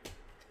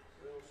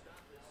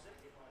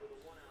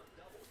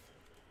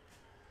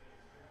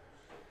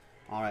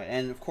 All right,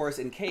 and of course,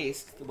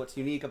 encased, what's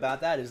unique about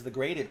that is the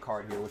graded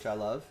card here, which I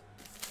love.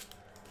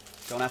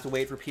 Don't have to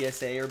wait for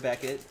PSA or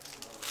Beckett.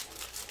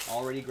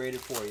 Already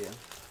graded for you.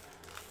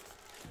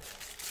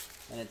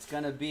 And it's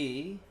going to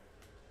be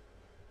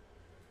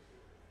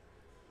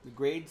the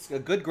grades, a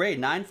good grade,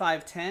 9,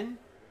 5, 10.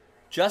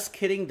 Just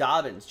kidding,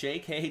 Dobbins.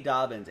 J.K.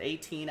 Dobbins,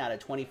 18 out of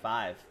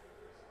 25.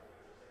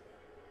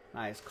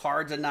 Nice.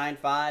 Cards a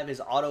 9.5.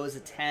 His auto is a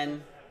 10.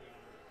 And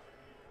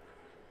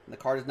the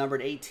card is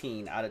numbered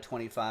 18 out of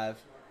 25.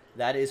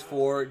 That is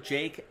for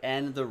Jake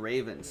and the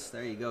Ravens.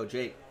 There you go,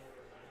 Jake.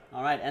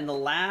 All right, and the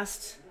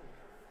last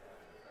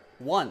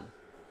one.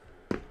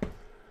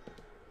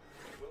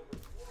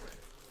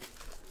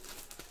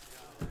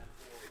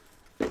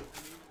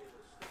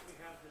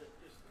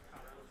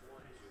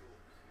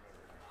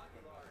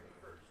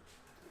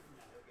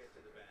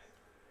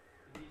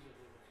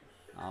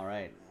 All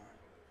right.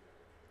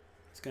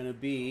 It's going to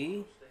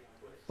be,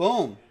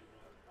 boom,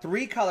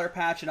 3-color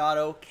patch and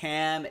auto,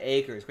 Cam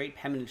Akers. Great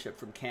penmanship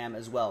from Cam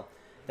as well.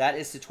 That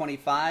is to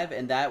 25,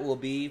 and that will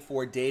be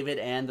for David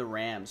and the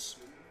Rams.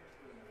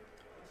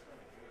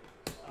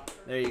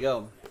 There you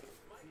go.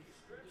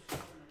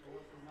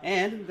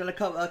 And we've got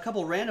a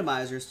couple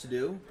randomizers to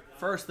do.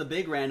 First, the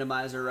big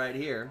randomizer right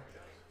here,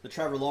 the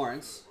Trevor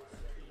Lawrence.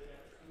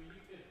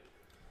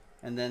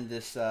 And then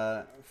this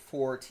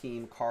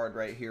 4-team card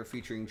right here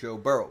featuring Joe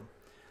Burrow.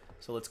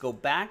 So let's go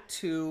back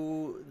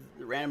to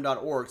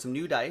random.org, some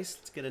new dice.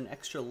 Let's get an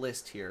extra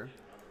list here.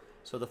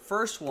 So the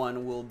first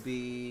one will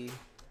be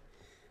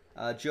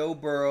Joe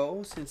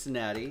Burrow,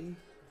 Cincinnati.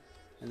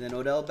 And then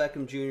Odell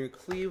Beckham Jr.,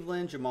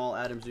 Cleveland. Jamal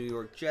Adams, New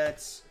York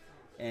Jets.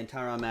 And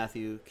Tyrann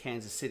Mathieu,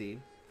 Kansas City.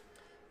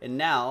 And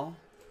now,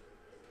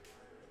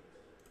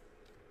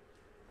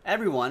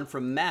 everyone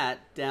from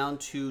Matt down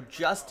to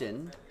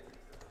Justin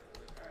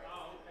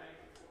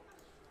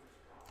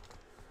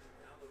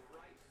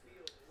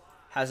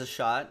has a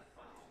shot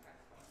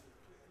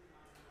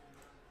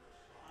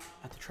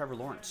at the Trevor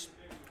Lawrence.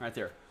 Right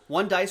there.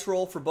 1 dice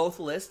roll for both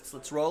lists.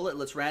 Let's roll it.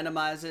 Let's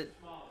randomize it.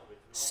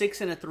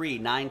 6 and a 3,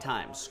 9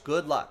 times.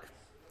 Good luck.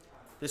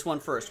 This one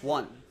first.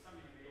 1,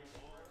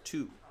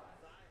 2,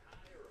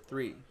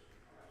 3,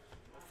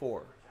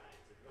 4,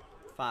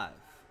 5,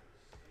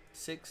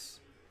 6,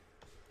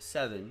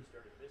 7,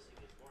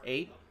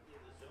 8,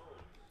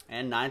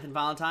 and 9th and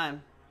final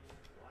time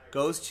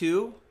goes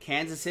to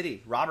Kansas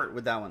City. Robert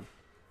with that one.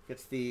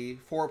 Gets the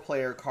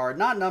 4-player card.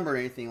 Not numbered or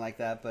anything like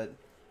that, but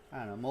I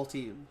don't know,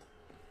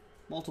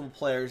 multiple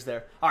players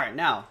there. All right,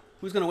 now,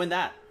 who's going to win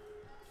that?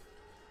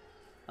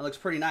 That looks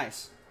pretty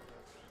nice.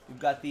 You've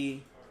got the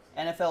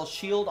NFL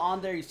Shield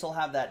on there. You still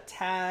have that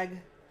tag.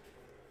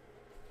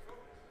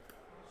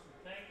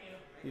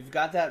 You've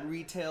got that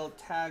retail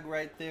tag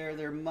right there.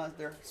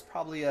 There's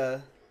probably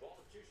a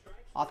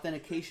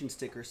authentication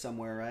sticker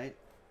somewhere, right?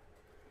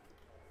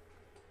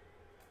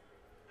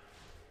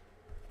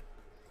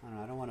 I don't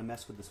know, I don't want to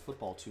mess with this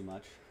football too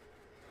much.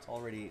 It's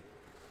already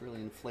really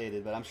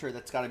inflated, but I'm sure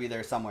that's got to be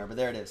there somewhere, but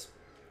there it is.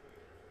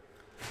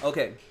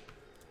 Okay.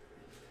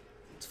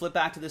 Let's flip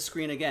back to this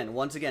screen again.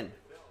 Once again,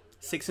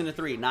 6 and a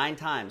 3, 9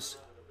 times.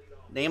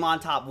 Name on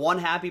top. 1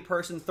 happy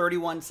person,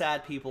 31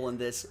 sad people in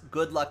this.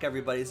 Good luck,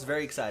 everybody. This is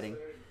very exciting.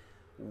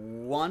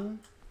 1,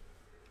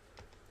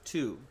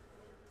 2,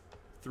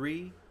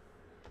 3,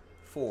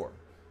 4,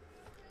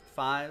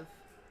 5,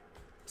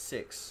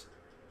 6,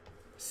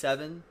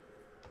 7,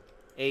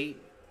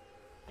 8,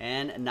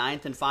 and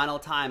 9th and final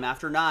time.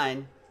 After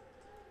 9,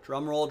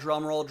 drum roll,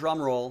 drum roll, drum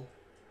roll.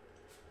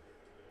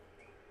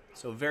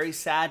 So very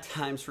sad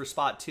times for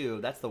spot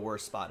 2. That's the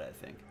worst spot, I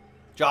think.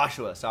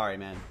 Joshua, sorry,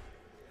 man.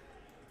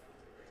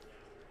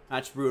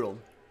 That's brutal.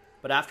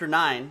 But after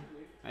 9,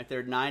 right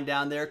there, 9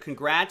 down there.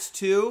 Congrats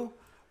to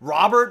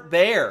Robert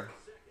Baer.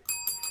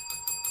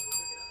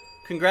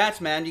 Congrats,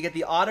 man. You get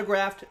the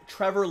autographed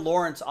Trevor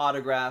Lawrence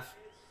autograph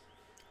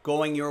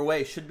going your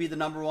way. Should be the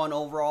 #1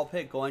 overall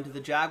pick going to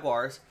the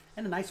Jaguars.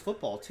 And a nice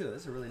football, too.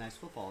 This is a really nice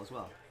football as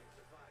well.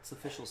 It's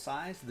official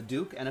size. The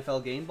Duke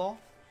NFL game ball.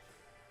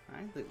 All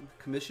right, the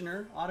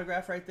commissioner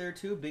autograph right there,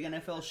 too. Big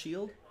NFL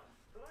shield.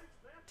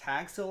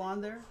 Tag still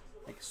on there.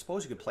 I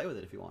suppose you could play with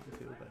it if you wanted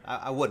to, but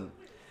I wouldn't.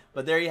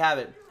 But there you have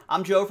it.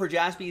 I'm Joe for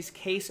JASPY'S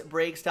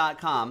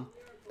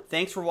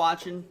Thanks for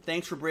watching.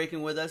 Thanks for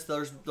breaking with us.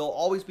 There'll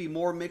always be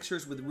more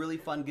mixers with really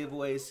fun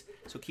giveaways,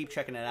 so keep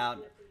checking it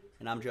out.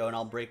 And I'm Joe, and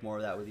I'll break more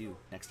of that with you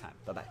next time.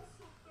 Bye-bye.